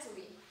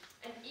 mentally,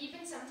 and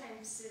even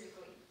sometimes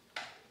physically.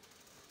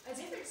 A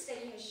different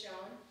study has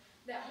shown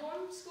that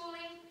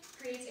homeschooling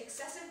creates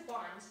excessive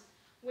bonds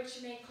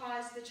which may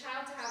cause the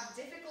child to have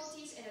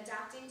difficulties in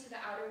adapting to the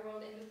outer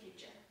world in the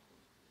future.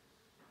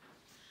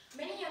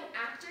 Many young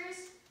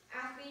actors,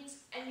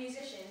 athletes, and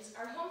musicians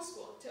are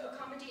homeschooled to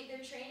accommodate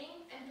their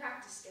training and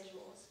practice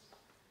schedules.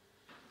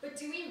 But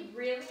do we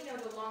really know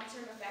the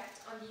long-term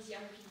effect on these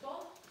young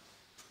people?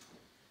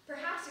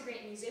 Perhaps a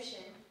great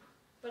musician,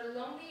 but a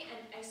lonely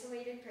and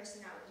isolated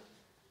personality.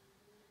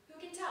 Who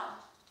can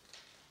tell?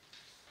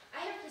 I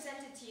have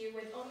presented to you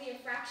with only a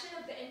fraction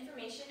of the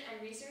information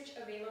and research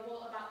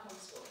available about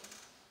homeschooling.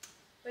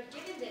 But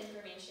given the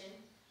information,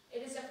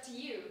 it is up to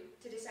you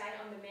to decide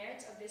on the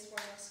merits of this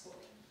form of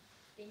schooling.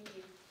 Thank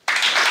you.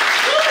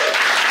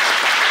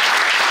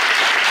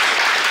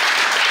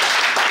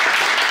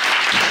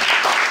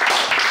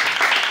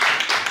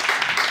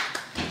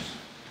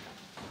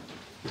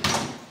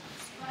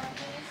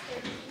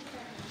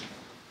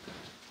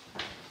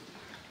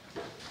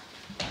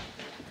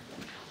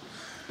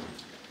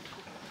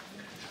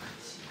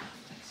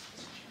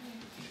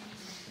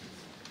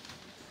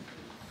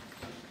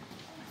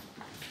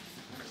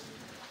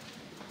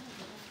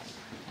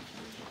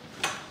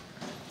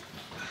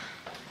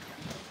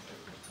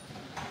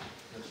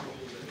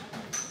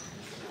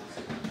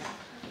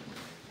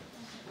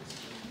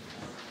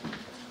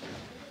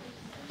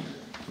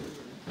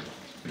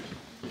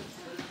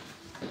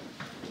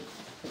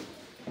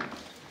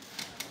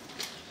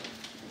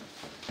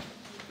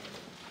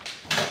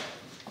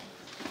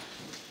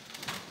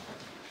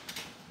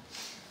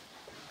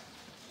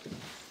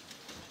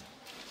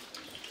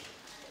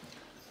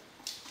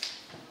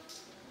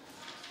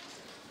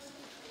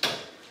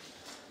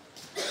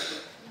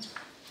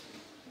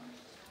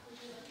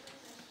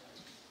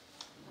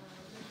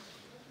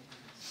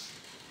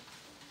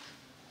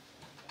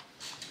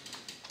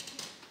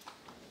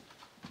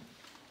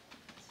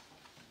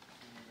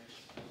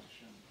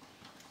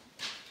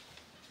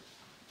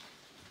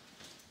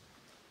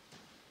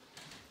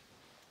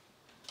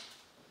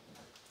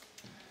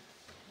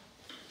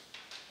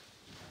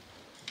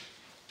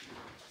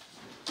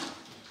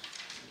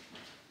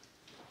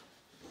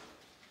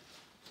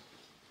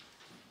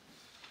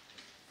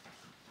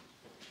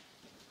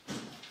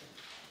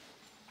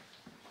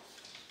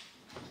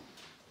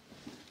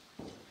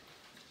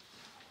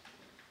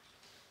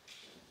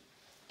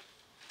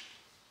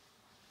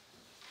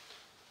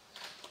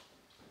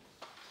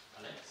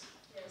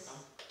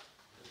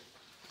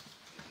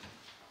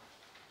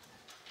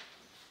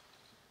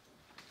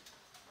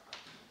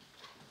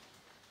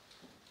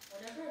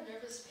 Whenever a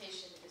nervous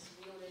patient is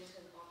wheeled into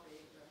an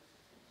operating room,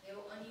 they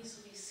will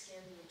uneasily scan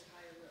the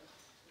entire room,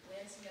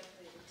 glancing at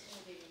the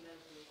intimidating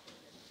medical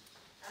equipment.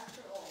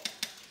 After all,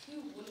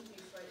 who wouldn't be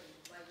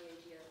frightened by the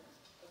idea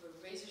of a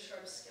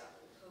razor-sharp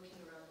scalpel poking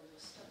around in their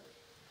stomach?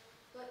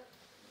 But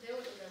they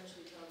would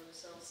eventually tell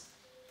themselves,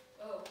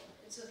 oh,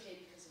 it's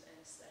okay because of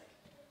anesthetic.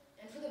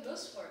 And for the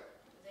most part,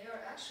 they are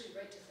actually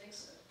right to think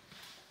so.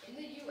 In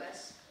the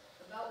US,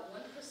 about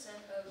 1%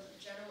 of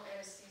general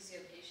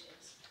anesthesia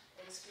patients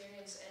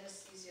experience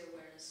anesthesia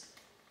awareness,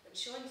 a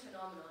chilling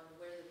phenomenon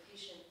where the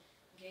patient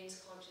gains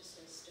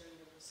consciousness during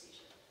the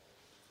procedure.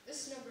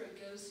 This number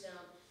goes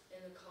down in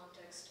the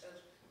context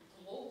of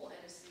global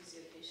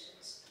anesthesia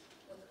patients,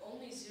 with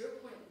only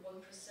 0.1%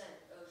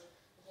 of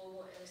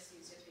global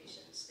anesthesia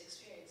patients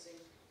experiencing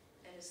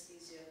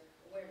anesthesia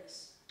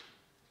awareness,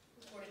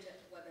 according to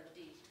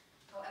WebMD.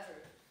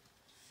 However,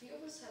 few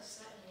of us have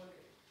sat and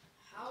wondered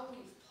how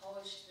we've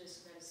polished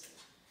this medicine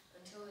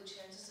until the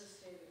chances of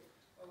failure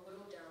are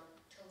whittled down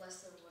to less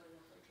than 1 in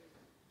 100.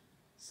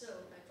 So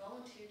I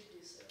volunteered to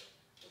do so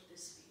with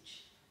this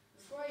speech.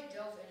 Before I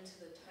delve into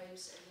the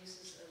types and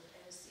uses of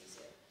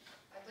anesthesia,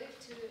 I'd like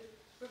to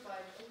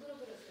provide a little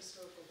bit of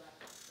historical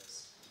background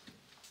first.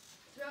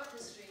 Throughout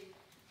history,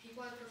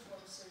 people have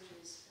performed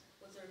surgeries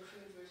with their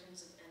crude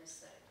versions of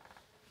anesthetic.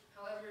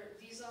 However,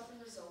 these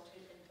often resulted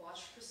in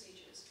botched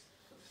procedures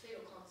with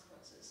fatal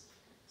consequences.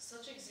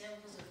 Such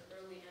examples of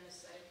early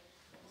anesthetic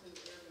include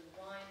urban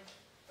wine,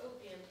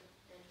 opium,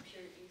 and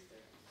pure ether.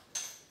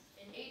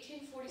 In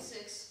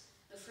 1846,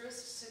 the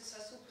first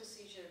successful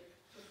procedure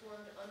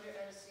performed under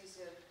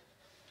anesthesia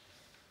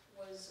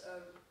was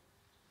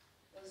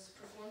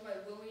performed by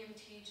William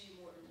T.G.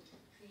 Morton,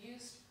 who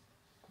used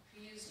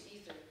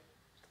ether.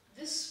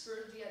 This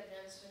spurred the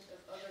advancement of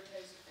other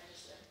types of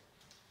anesthetic.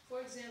 For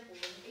example,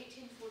 in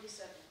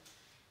 1847,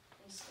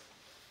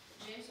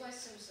 James Y.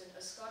 Simpson,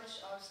 a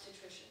Scottish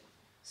obstetrician,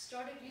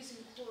 started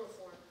using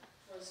chloroform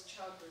for his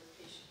childbirth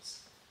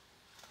patients.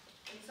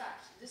 In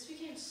fact, this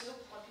became so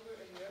popular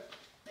in Europe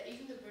that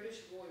even the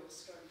British royals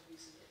started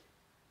using it.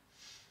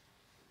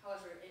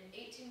 However, in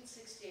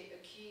 1868,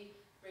 a key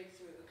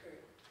breakthrough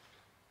occurred.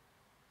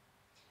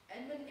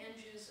 Edmund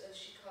Andrews of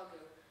Chicago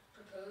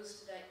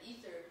proposed that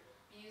ether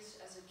be used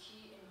as a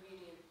key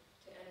ingredient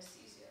to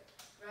anesthesia,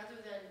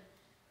 rather than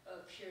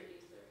pure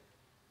ether.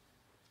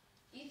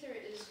 Ether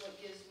is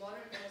what gives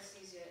modern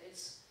anesthesia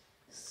its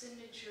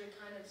signature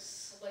kind of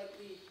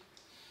slightly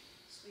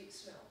sweet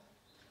smell.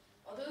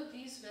 Although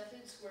these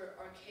methods were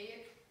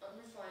archaic,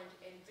 unrefined,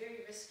 and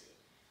very risky,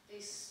 they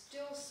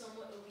still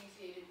somewhat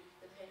alleviated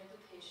the pain of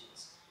the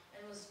patients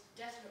and was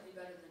definitely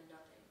better than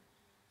nothing.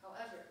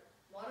 However,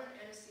 modern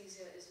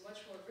anesthesia is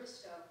much more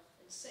versatile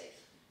and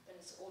safe than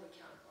its older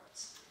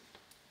counterparts.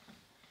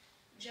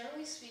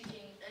 Generally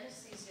speaking,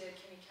 anesthesia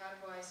can be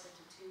categorized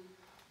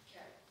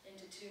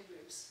into two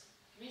groups,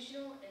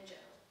 regional and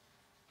general.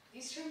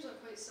 These terms are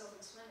quite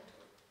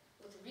self-explanatory,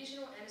 with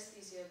regional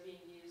anesthesia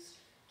being used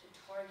to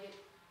target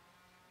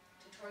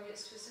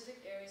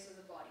specific areas of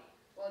the body,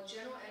 while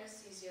general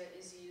anesthesia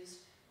is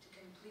used to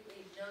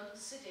completely numb,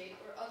 sedate,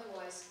 or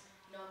otherwise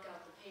knock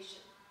out the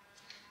patient.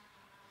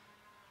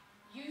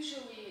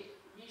 Usually,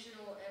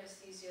 regional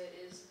anesthesia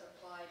is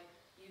applied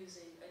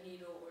using a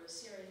needle or a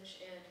syringe,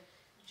 and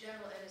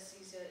general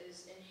anesthesia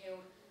is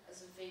inhaled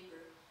as a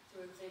vapor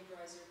through a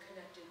vaporizer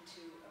connected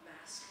to a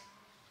mask.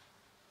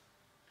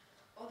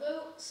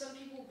 Although some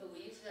people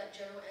believe that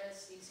general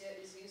anesthesia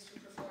is used to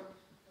perform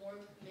more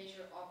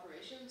major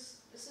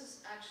operations, this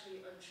is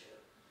actually untrue.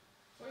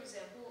 For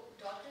example,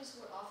 doctors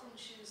would often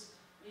choose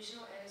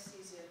regional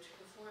anesthesia to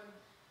perform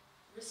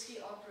risky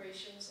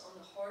operations on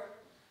the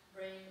heart,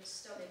 brain,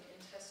 stomach,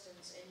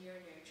 intestines, and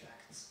urinary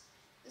tracts.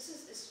 This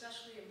is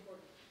especially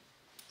important,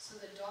 so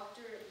the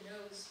doctor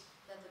knows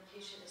that the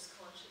patient is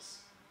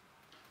conscious.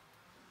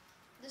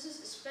 This is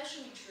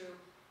especially true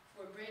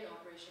for brain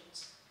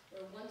operations,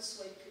 where one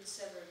swipe could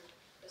sever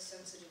a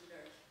sensitive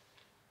nerve.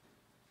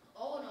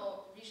 All in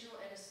all, regional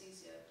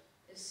anesthesia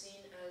is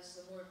seen as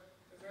the more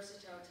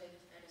versatile type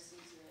of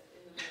anesthesia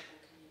in the medical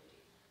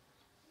community.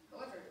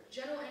 However,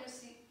 general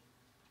anesthesia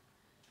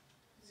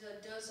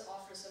does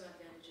offer some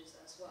advantages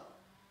as well.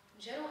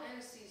 General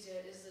anesthesia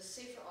is the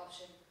safer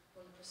option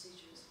when the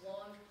procedure is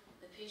long,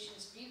 the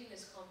patient's breathing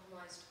is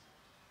compromised,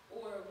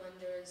 or when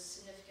there is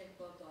significant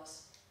blood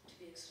loss to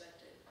be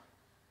expected.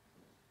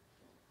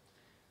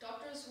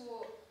 Doctors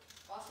will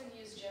often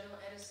use general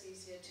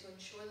anesthesia to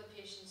ensure the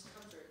patient's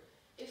comfort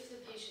if the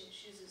patient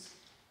chooses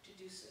to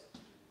do so.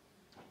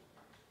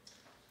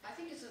 I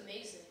think it's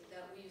amazing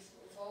that we've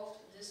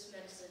evolved this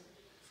medicine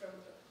from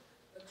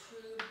a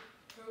crude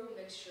herbal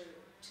mixture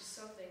to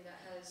something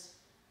that has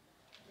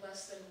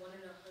less than 1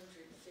 in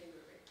 100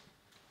 failure rate.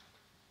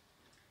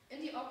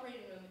 In the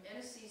operating room,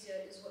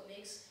 anesthesia is what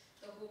makes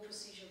the whole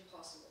procedure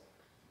possible.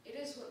 It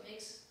is what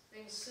makes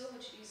things so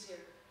much easier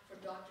for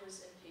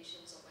doctors and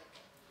patients alike.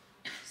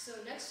 So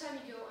next time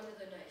you go under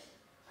the knife,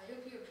 I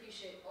hope you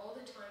appreciate all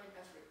the time and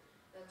effort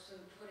that's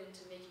been put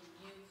into making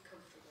you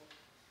comfortable.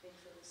 Thank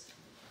you for listening.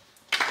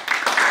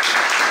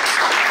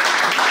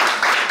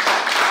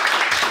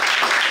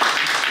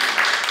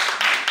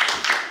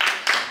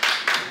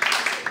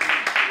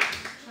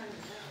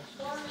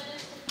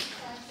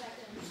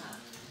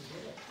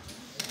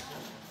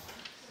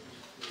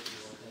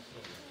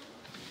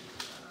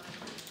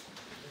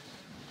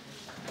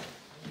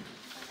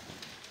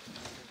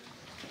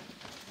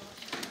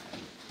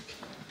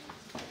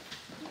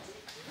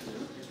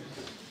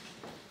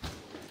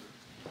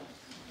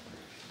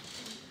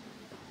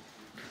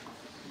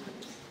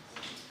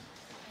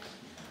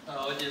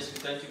 Audience,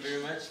 thank you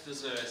very much.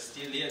 Those are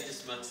still here.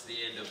 This marks the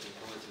end of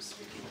informative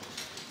speaking.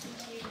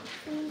 Thank you.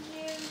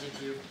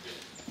 Thank you.